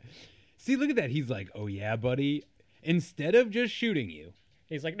much. Yeah. See, look at that. He's like, oh yeah, buddy. Instead of just shooting you.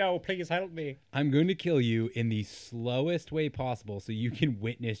 He's like, no, please help me. I'm going to kill you in the slowest way possible so you can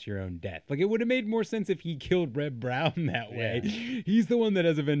witness your own death. Like, it would have made more sense if he killed Red Brown that way. Yeah. He's the one that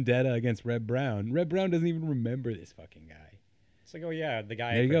has a vendetta against Red Brown. Red Brown doesn't even remember this fucking guy. It's like, oh yeah, the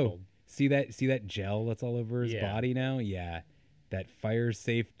guy. There you go. See that gel that's all over his body now? Yeah. That fire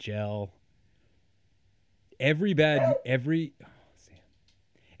safe gel. Every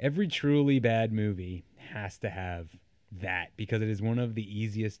truly bad movie has to have that because it is one of the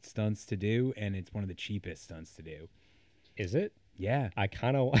easiest stunts to do and it's one of the cheapest stunts to do. Is it? Yeah. I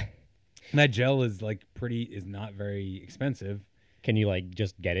kind of that gel is like is not very expensive. Can you like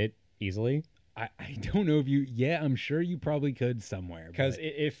just get it easily? I don't know if you I'm sure you probably could somewhere. Because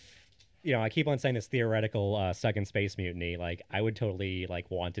if I keep on saying this theoretical second Space Mutiny. Like, I would totally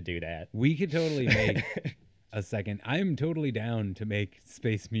want to do that. We could totally make a second. I'm totally down to make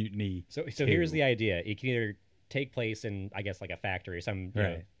Space Mutiny. So here's the idea: it can either take place in, I guess, like a factory, or some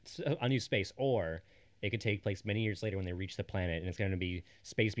unused space, or it could take place many years later when they reach the planet, and it's going to be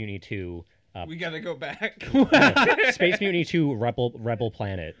Space Mutiny 2. We gotta go back. Space Mutiny 2 Rebel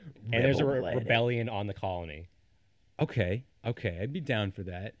Planet, and there's a rebellion on the colony. Okay, I'd be down for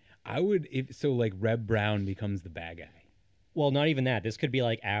that. I would like Reb Brown becomes the bad guy. Well, not even that. This could be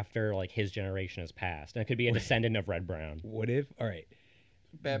like after like his generation has passed, and it could be a descendant of Red Brown. What if? All right,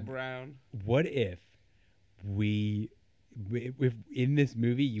 Bad Brown. What if if in this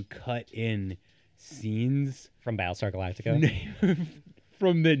movie you cut in scenes from Battlestar Galactica?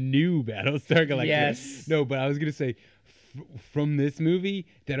 From the new Battlestar Galactica. Yes. No, but I was gonna say from this movie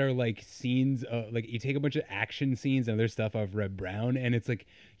that are like scenes like you take a bunch of action scenes and other stuff of Reb Brown and it's like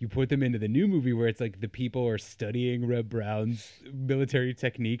you put them into the new movie where it's like the people are studying Reb Brown's military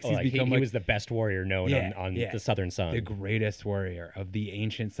techniques. He was the best warrior known on the Southern Sun, the greatest warrior of the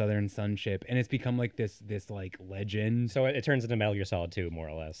ancient Southern Sunship, and it's become like this like legend. So it turns into Metal Gear Solid 2 more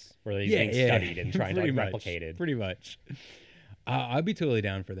or less, where he's being studied and trying to replicate it. Pretty much. I'd be totally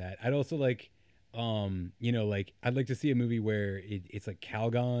down for that. I'd also like I'd like to see a movie where it's like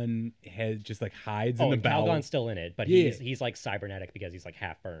Calgon just like hides in the bowel. Calgon's still in it, but he's like cybernetic because he's like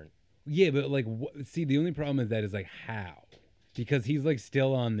half burnt. Yeah, but like see, the only problem is that is like how, because he's like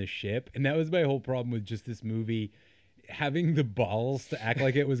still on the ship, and that was my whole problem with just this movie having the balls to act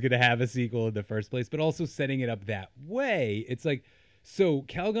like it was going to have a sequel in the first place, but also setting it up that way. It's like, so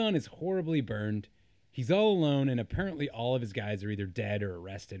Calgon is horribly burned. He's all alone, and apparently all of his guys are either dead or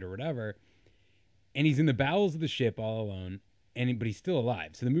arrested or whatever. And he's in the bowels of the ship all alone. but he's still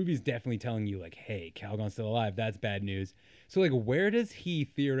alive. So the movie's definitely telling you like, hey, Calgon's still alive. That's bad news. So like, where does he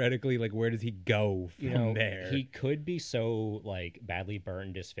theoretically like? Where does he go from there? He could be so like badly burnt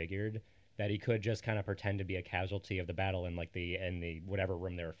and disfigured that he could just kind of pretend to be a casualty of the battle in like the whatever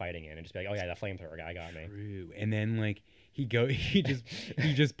room they were fighting in, and just be like, oh yeah, the flamethrower guy got me. True. And then like he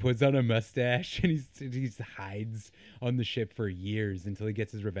just puts on a mustache and he hides on the ship for years until he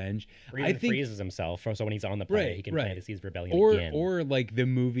gets his revenge. Or even freezes himself, so when he's on the planet, he can plant his seeds rebellion again. Or like the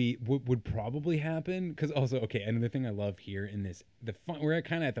movie would probably happen because also another thing I love here in this we're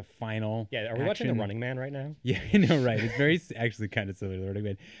kind of at the final. Yeah, are we watching The Running Man right now? Yeah, I know, right? It's very actually kind of similar to The Running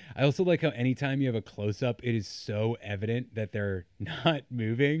Man. I also like how anytime you have a close up, it is so evident that they're not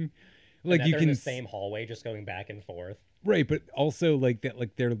moving. Like you can in the same hallway, just going back and forth. Right, but also like that,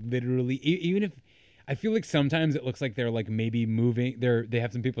 like they're literally even if I feel like sometimes it looks like they're like maybe moving. They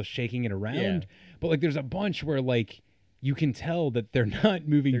have some people shaking it around, but like there's a bunch where like you can tell that they're not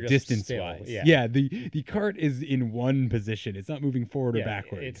moving distance wise. Yeah, the cart is in one position. It's not moving forward or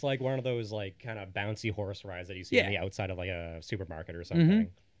backward. It's like one of those like kind of bouncy horse rides that you see on the outside of like a supermarket or something.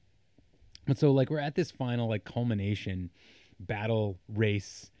 And so like we're at this final like culmination battle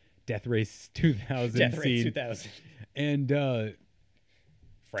race. Death Race 2000 Death Race scene. 2000. And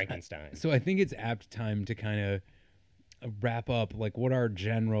Frankenstein. So I think it's apt time to kind of wrap up like what our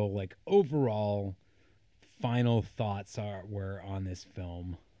general like overall final thoughts were on this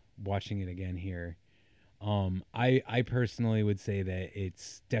film watching it again here. I personally would say that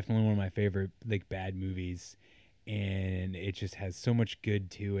it's definitely one of my favorite like bad movies, and it just has so much good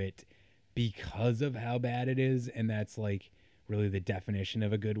to it because of how bad it is, and that's like really the definition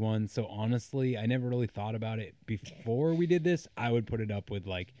of a good one. So honestly, I never really thought about it before we did this. I would put it up with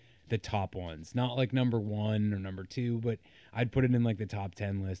like the top ones, not like number 1 or number 2, but I'd put it in like the top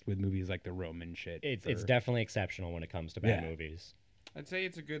 10 list with movies like the Roman shit. It's definitely exceptional when it comes to bad movies. I'd say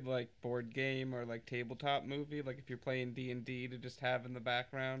it's a good like board game or like tabletop movie, like if you're playing D&D to just have in the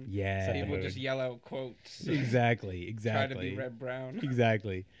background. Yeah, so people just yell out quotes. Exactly. Try to be Red Brown.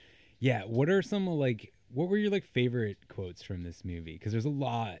 Exactly. Yeah. What are some like? What were your like favorite quotes from this movie? Because there's a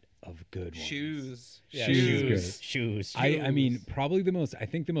lot of good ones. Shoes. Yeah, shoes. I mean, probably the most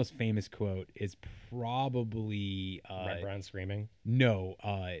famous quote is probably Red Brown screaming. No,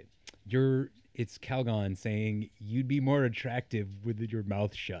 it's Calgon saying you'd be more attractive with your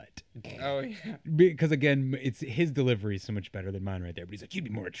mouth shut. Oh yeah. Because again, it's his delivery is so much better than mine right there. But he's like, you'd be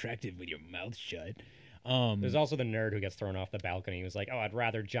more attractive with your mouth shut. There's also the nerd who gets thrown off the balcony. He was like, "Oh, I'd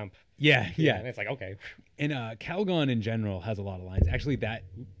rather jump." Yeah. And it's like, okay. And Calgon in general has a lot of lines. Actually, that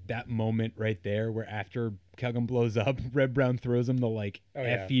moment right there, where after Calgon blows up, Red Brown throws him the like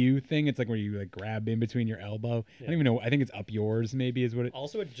 "F you" thing. It's like where you like grab in between your elbow. I don't even know. I think it's up yours. Maybe is what it.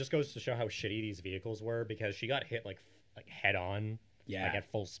 Also, it just goes to show how shitty these vehicles were because she got hit like head on. Yeah. Like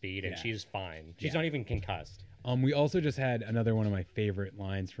at full speed, and she's fine. She's not even concussed. We also just had another one of my favorite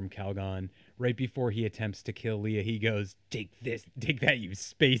lines from Calgon. Right before he attempts to kill Leia, he goes, take that, you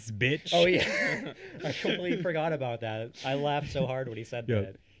space bitch." Oh, yeah. I completely forgot about that. I laughed so hard when he said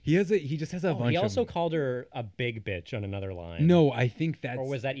that. He just has a bunch of... He also called her a big bitch on another line. No, I think that's... Or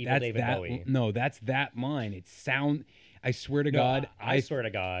was that Evil David Bowie? No, that's that line. I swear to God... I swear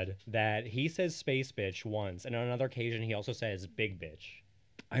to God that he says space bitch once, and on another occasion he also says big bitch.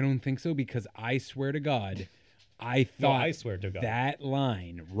 I don't think so, because I swear to God... I thought I swear to God. That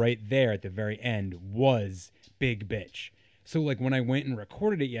line right there at the very end was big bitch. So like when I went and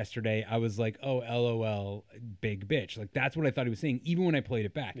recorded it yesterday, I was like, oh, LOL, big bitch. Like that's what I thought he was saying, even when I played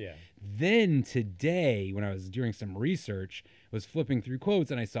it back. Yeah. Then today, when I was doing some research, I was flipping through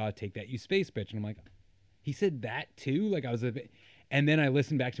quotes and I saw "take that, you space bitch," and I'm like, he said that too? Like I was a bit... And then I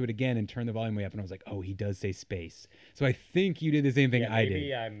listened back to it again and turned the volume way up, and I was like, oh, he does say space. So I think you did the same thing I did.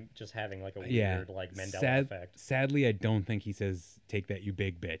 Maybe I'm just having like a weird like Mandela effect. Sadly, I don't think he says "take that, you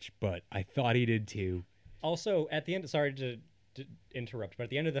big bitch," but I thought he did too. Also, at the end, sorry to interrupt, but at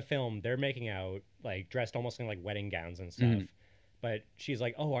the end of the film, they're making out like dressed almost in like wedding gowns and stuff. But she's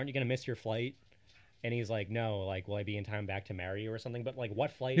like, "Oh, aren't you gonna miss your flight?" And he's like, "No, like, will I be in time back to marry you or something?" But like,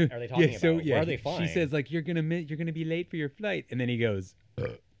 what flight are they talking about? Where are they flying? She says like, "You're gonna be late for your flight," and then he goes,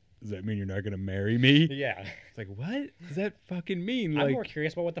 "Does that mean you're not gonna marry me?" Yeah. It's like, what does that fucking mean? I'm more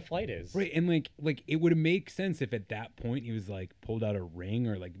curious about what the flight is. Right, and like it would make sense if at that point he was like pulled out a ring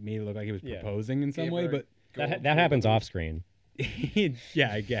or like made it look like he was proposing in some way, but that happens off screen.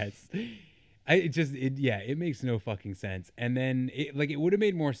 Yeah, I guess. It makes no fucking sense. And then it would have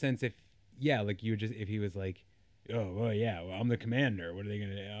made more sense if if he was like, "Oh, well, yeah, well, I'm the commander. What are they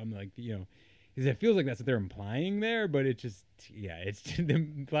gonna do?" I'm like, because it feels like that's what they're implying there, but it just,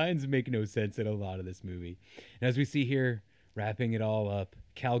 the lines make no sense in a lot of this movie. And as we see here, wrapping it all up.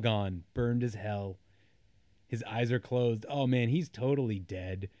 Calgon, burned as hell. His eyes are closed. Oh man, he's totally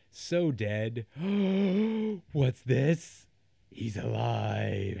dead. So dead. What's this? He's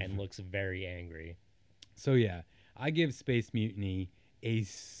alive. And looks very angry. So yeah, I give Space Mutiny a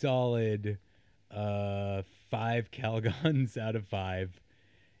solid 5 Calgons out of 5.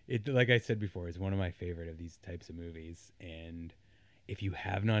 It, like I said before, is one of my favorite of these types of movies. And if you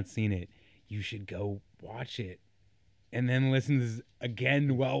have not seen it, you should go watch it. And then listen to this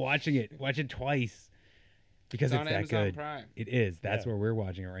again while watching it. Watch it twice. Because it's that Amazon good. Prime. It is. That's where we're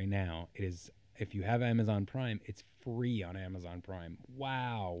watching it right now. It is. If you have Amazon Prime, it's free on Amazon Prime.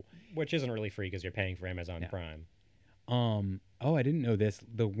 Wow. Which isn't really free because you're paying for Amazon Prime. Oh, I didn't know this.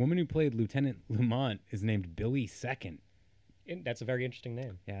 The woman who played Lieutenant Lamont is named Billy Second. That's a very interesting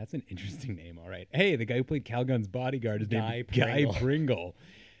name. Yeah, that's an interesting name. All right. Hey, the guy who played Calgon's bodyguard is named Guy Guy Pringle.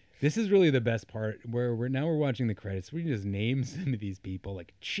 This is really the best part, where we're watching the credits. We just name some of these people,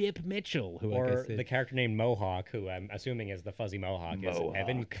 like Chip Mitchell, who or the character named Mohawk, who I'm assuming is the fuzzy Mohawk. Is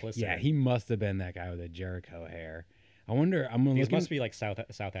Evan Clisser. Yeah, he must have been that guy with the Jericho hair. I wonder. These must be like South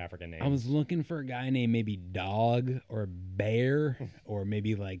African names. I was looking for a guy named maybe Dog or Bear or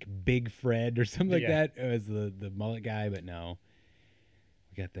maybe like Big Fred or something like that as the mullet guy, but no.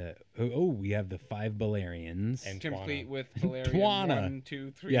 We got we have the 5 Balerians. And complete with Balerian Twana. 1,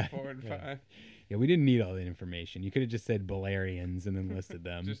 2, 3, 4, and 5. Yeah, we didn't need all that information. You could have just said Balerians and then listed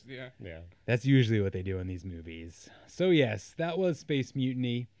them. Yeah. That's usually what they do in these movies. So yes, that was Space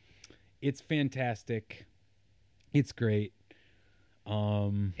Mutiny. It's fantastic. It's great.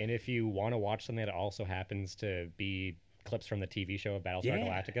 And if you want to watch something that also happens to be clips from the TV show of Battlestar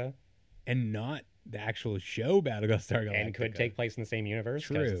Galactica, and not the actual show Battlestar Galactica, and could take place in the same universe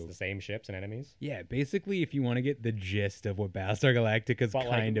because it's the same ships and enemies. Yeah, basically, if you want to get the gist of what Battlestar Galactica is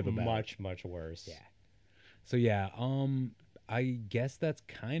kind of about, much worse. Yeah. So yeah, I guess that's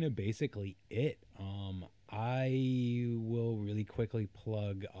kind of basically it. I will really quickly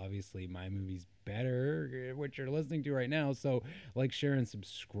plug, obviously, My Movie's Better, which you're listening to right now. So like, share, and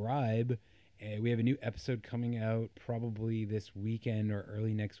subscribe. We have a new episode coming out probably this weekend or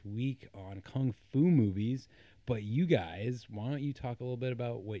early next week on Kung Fu movies. But you guys, why don't you talk a little bit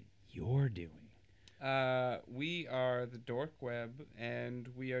about what you're doing? We are the Dork Web, and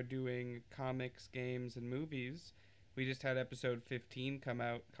we are doing comics, games, and movies. We just had episode 15 come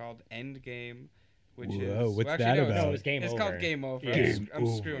out called Endgame, which is... What's that about? No, it was Game Over. It's called Game Over. Yeah. I'm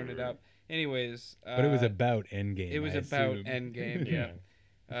screwing it up. Anyways... but it was about Endgame, It was I about assume. Endgame, yeah.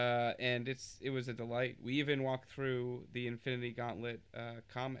 And it was a delight. We even walked through the Infinity Gauntlet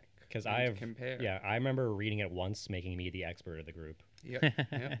comic. Because I remember reading it once, making me the expert of the group. Yep,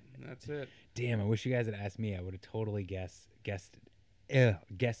 that's it. Damn, I wish you guys had asked me. I would have totally guest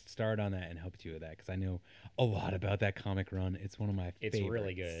starred on that and helped you with that, because I know a lot about that comic run. It's one of my favorites. It's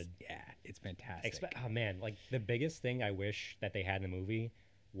really good. Yeah, it's fantastic. Oh man, like the biggest thing I wish that they had in the movie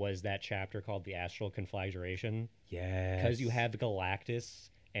was that chapter called the Astral Conflagration. Yeah, because you have Galactus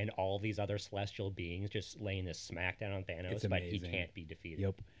and all these other celestial beings just laying this smackdown on Thanos, but he can't be defeated.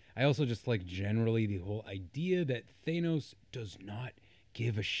 Yep. I also just like generally the whole idea that Thanos does not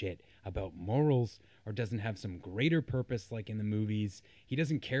give a shit about morals or doesn't have some greater purpose like in the movies. He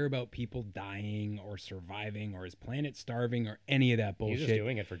doesn't care about people dying or surviving or his planet starving or any of that bullshit. He's just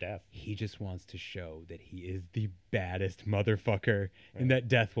doing it for death. He just wants to show that he is the baddest motherfucker and that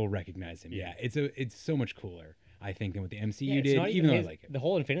death will recognize him. Yeah, it's so much cooler, I think, than what the MCU did, even though I like it. The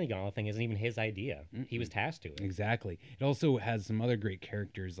whole Infinity Gauntlet thing isn't even his idea. He was tasked to it. Exactly. It also has some other great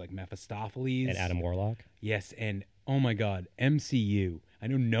characters like Mephistopheles. And Adam Warlock. Yes, and oh my God, MCU. I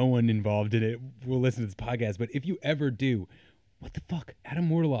know no one involved in it will listen to this podcast, but if you ever do, what the fuck? Adam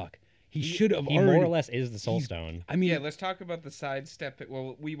Warlock. He should have already... He more or less is the Soul Stone. I mean... Yeah, let's talk about the sidestepping.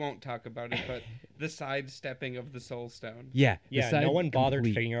 Well, we won't talk about it, but the sidestepping of the Soul Stone. Yeah. No one bothered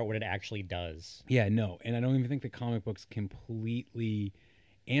figuring out what it actually does. Yeah, no. And I don't even think the comic books completely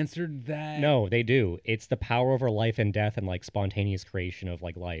answered that. No, they do. It's the power over life and death and like spontaneous creation of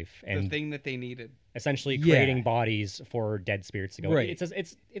like life. And the thing that they needed. Essentially creating bodies for dead spirits to go. Right.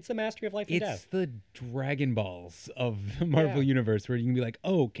 It's the mastery of life and death. It's the Dragon Balls of the Marvel Universe, where you can be like,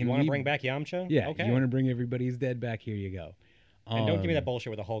 oh, can you want to bring back Yamcha? Yeah, okay. You want to bring everybody's dead back? Here you go. And don't give me that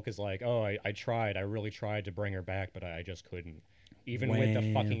bullshit where the Hulk is like, oh, I really tried to bring her back, but I just couldn't. Even with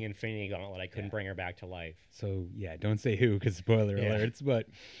the fucking Infinity Gauntlet, I couldn't bring her back to life. So, yeah, don't say who, because spoiler alerts, but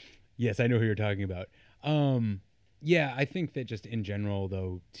yes, I know who you're talking about. Yeah, I think that just in general,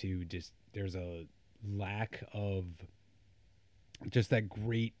 though, there's a lack of just that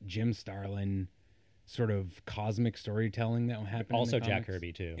great Jim Starlin sort of cosmic storytelling that happened. Also in the Jack comics.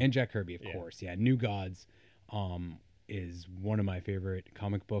 Kirby, too. And Jack Kirby, of course. Yeah, New Gods. is one of my favorite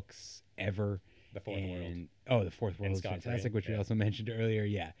comic books ever. The Fourth World. Oh, The Fourth World is Scott fantastic, Free, which we also mentioned earlier.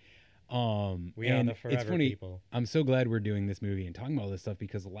 Yeah. We are the forever it's funny, people. I'm so glad we're doing this movie and talking about all this stuff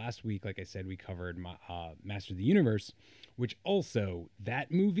because last week, like I said, we covered Master of the Universe, which also,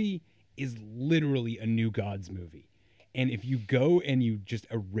 that movie is literally a New Gods movie. And if you go and you just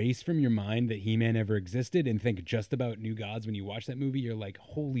erase from your mind that He-Man ever existed and think just about New Gods when you watch that movie, you're like,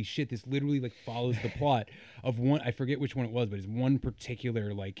 holy shit, this literally like follows the plot of one, I forget which one it was, but it's one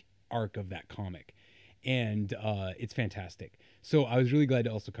particular like arc of that comic. And it's fantastic. So I was really glad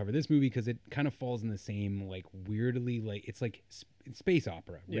to also cover this movie because it kind of falls in the same like weirdly, like it's like space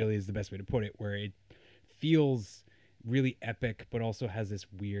opera really is the best way to put it, where it feels really epic, but also has this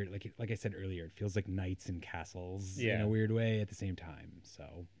weird, like I said earlier, it feels like knights and castles in a weird way at the same time.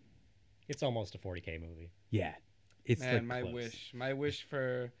 So it's almost a 40K movie. Yeah, it's man, like my wish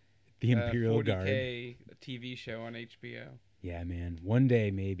for the Imperial 40K Guard TV show on HBO. Yeah, man, one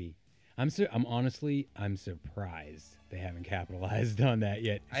day maybe. I'm surprised they haven't capitalized on that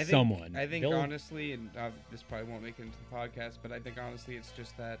yet. I think honestly, and this probably won't make it into the podcast, but I think honestly, it's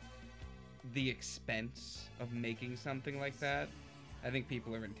just that the expense of making something like that, I think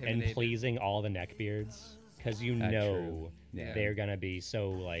people are intimidated. And pleasing all the neckbeards, because they're gonna be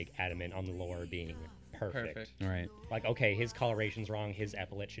so like adamant on the lore being perfect. Right. Like, okay, his coloration's wrong, his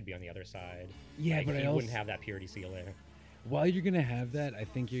epaulet should be on the other side. Yeah, like, but he wouldn't have that purity seal there. While you're gonna have that, I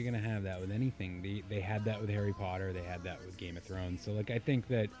think you're gonna have that with anything. They had that with Harry Potter. They had that with Game of Thrones. So like, I think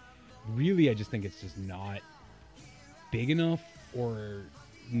that really, I just think it's just not big enough, or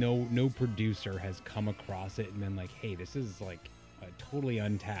no producer has come across it and been like, hey, this is like totally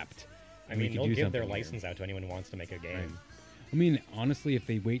untapped. I mean, they'll give their license out to anyone who wants to make a game. Right. I mean, honestly, if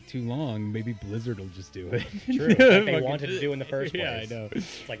they wait too long, maybe Blizzard will just do it. True. Like they wanted to do in the first place. Yeah, I know.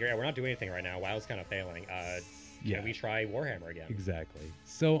 It's like, yeah, we're not doing anything right now. WoW's kind of failing. Can we try Warhammer again? Exactly.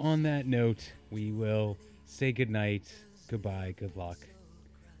 So on that note, we will say goodnight, goodbye, good luck,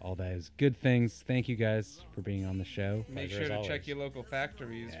 all those good things. Thank you guys for being on the show. Make sure to check your local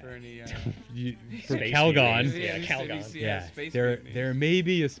factories for any for Calgon. Yeah, Calgon. Yeah, there may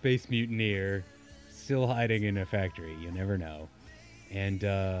be a space mutineer still hiding in a factory. You never know. And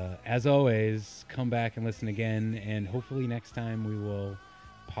as always, come back and listen again, and hopefully next time we will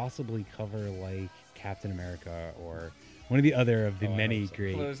possibly cover like Captain America or one of the other of the many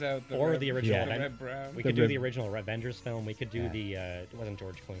great. Close out the or the original. Red Brown. We could do the original Avengers film. We could do the. It wasn't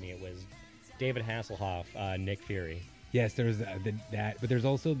George Clooney. It was David Hasselhoff, Nick Fury. Yes, there's that, but there's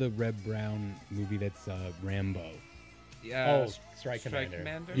also the Red Brown movie that's Rambo. Yeah. Oh, Strike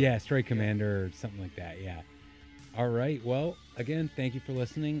Commander. Yeah, Strike Commander or something like that. Yeah. All right. Well, again, thank you for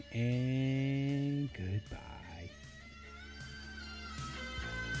listening, and goodbye.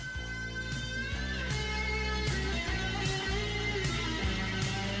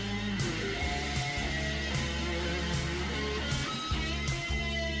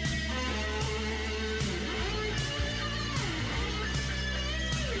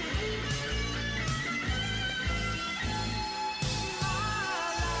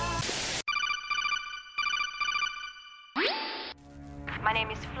 My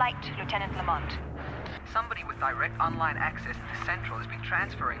name is Flight Lieutenant Lamont. Somebody with direct online access to Central has been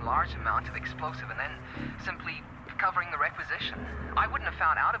transferring large amounts of explosive and then simply covering the requisition. I wouldn't have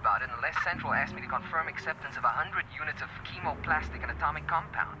found out about it unless Central asked me to confirm acceptance of 100 units of chemoplastic and atomic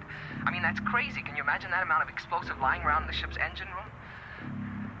compound. I mean, that's crazy. Can you imagine that amount of explosive lying around in the ship's engine room?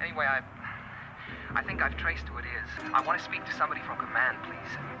 Anyway, I think I've traced who it is. I want to speak to somebody from command,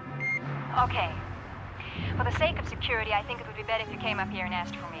 please. Okay. For the sake of security, I think it would be better if you came up here and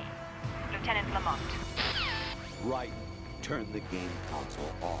asked for me. Lieutenant Lamont. Right. Turn the game console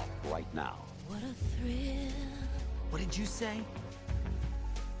off right now. What a thrill. What did you say?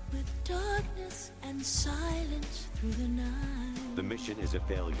 With darkness and silence through the night. The mission is a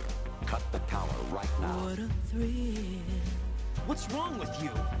failure. Cut the tower right now. What a thrill. What's wrong with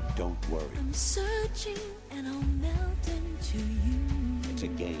you? Don't worry. I'm searching and I'll melt into you. It's a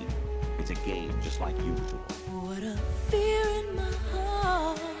game. It's a game just like usual. What a fear in my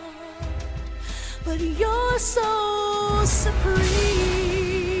heart. But you're so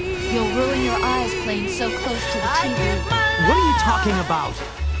supreme. You'll ruin your eyes playing so close to the TV. What are you talking about?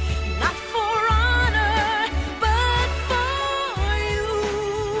 Not for honor, but for you.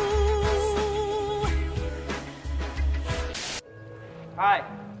 Hi.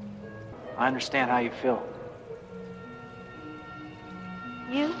 I understand how you feel.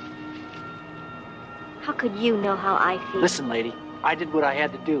 You? How could you know how I feel? Listen, lady, I did what I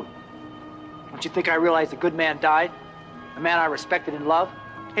had to do. Don't you think I realized a good man died? A man I respected and loved?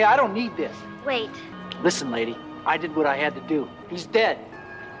 Hey, I don't need this. Wait. Listen, lady, I did what I had to do. He's dead.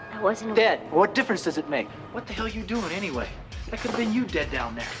 That wasn't dead. What difference does it make? What the hell are you doing anyway? That could have been you dead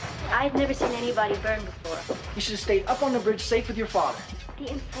down there. I've never seen anybody burn before. You should have stayed up on the bridge safe with your father. The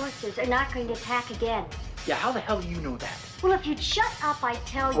enforcers are not going to attack again. Yeah, how the hell do you know that? Well, if you'd shut up, I'd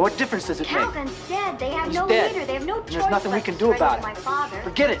tell you. What difference does it make? Calvin's dead. They have He's no dead. leader. They have no And choice. there's nothing we but can to do surrender about to it. my father.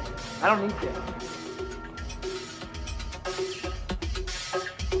 Forget it. I don't need that.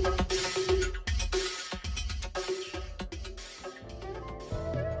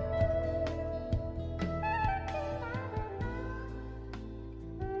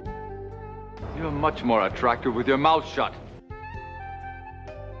 You're much more attractive with your mouth shut.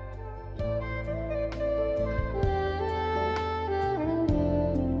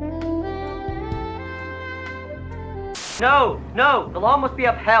 No, no, the law must be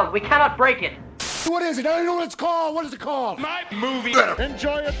upheld. We cannot break it. What is it? I don't know what it's called. What is it called? My movie.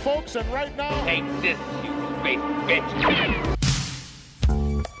 Enjoy it, folks, and right now. Take this, you fake bitch.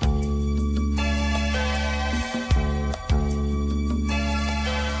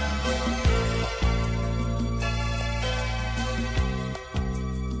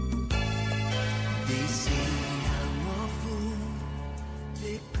 They say I'm a fool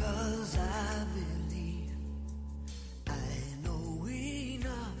because I believe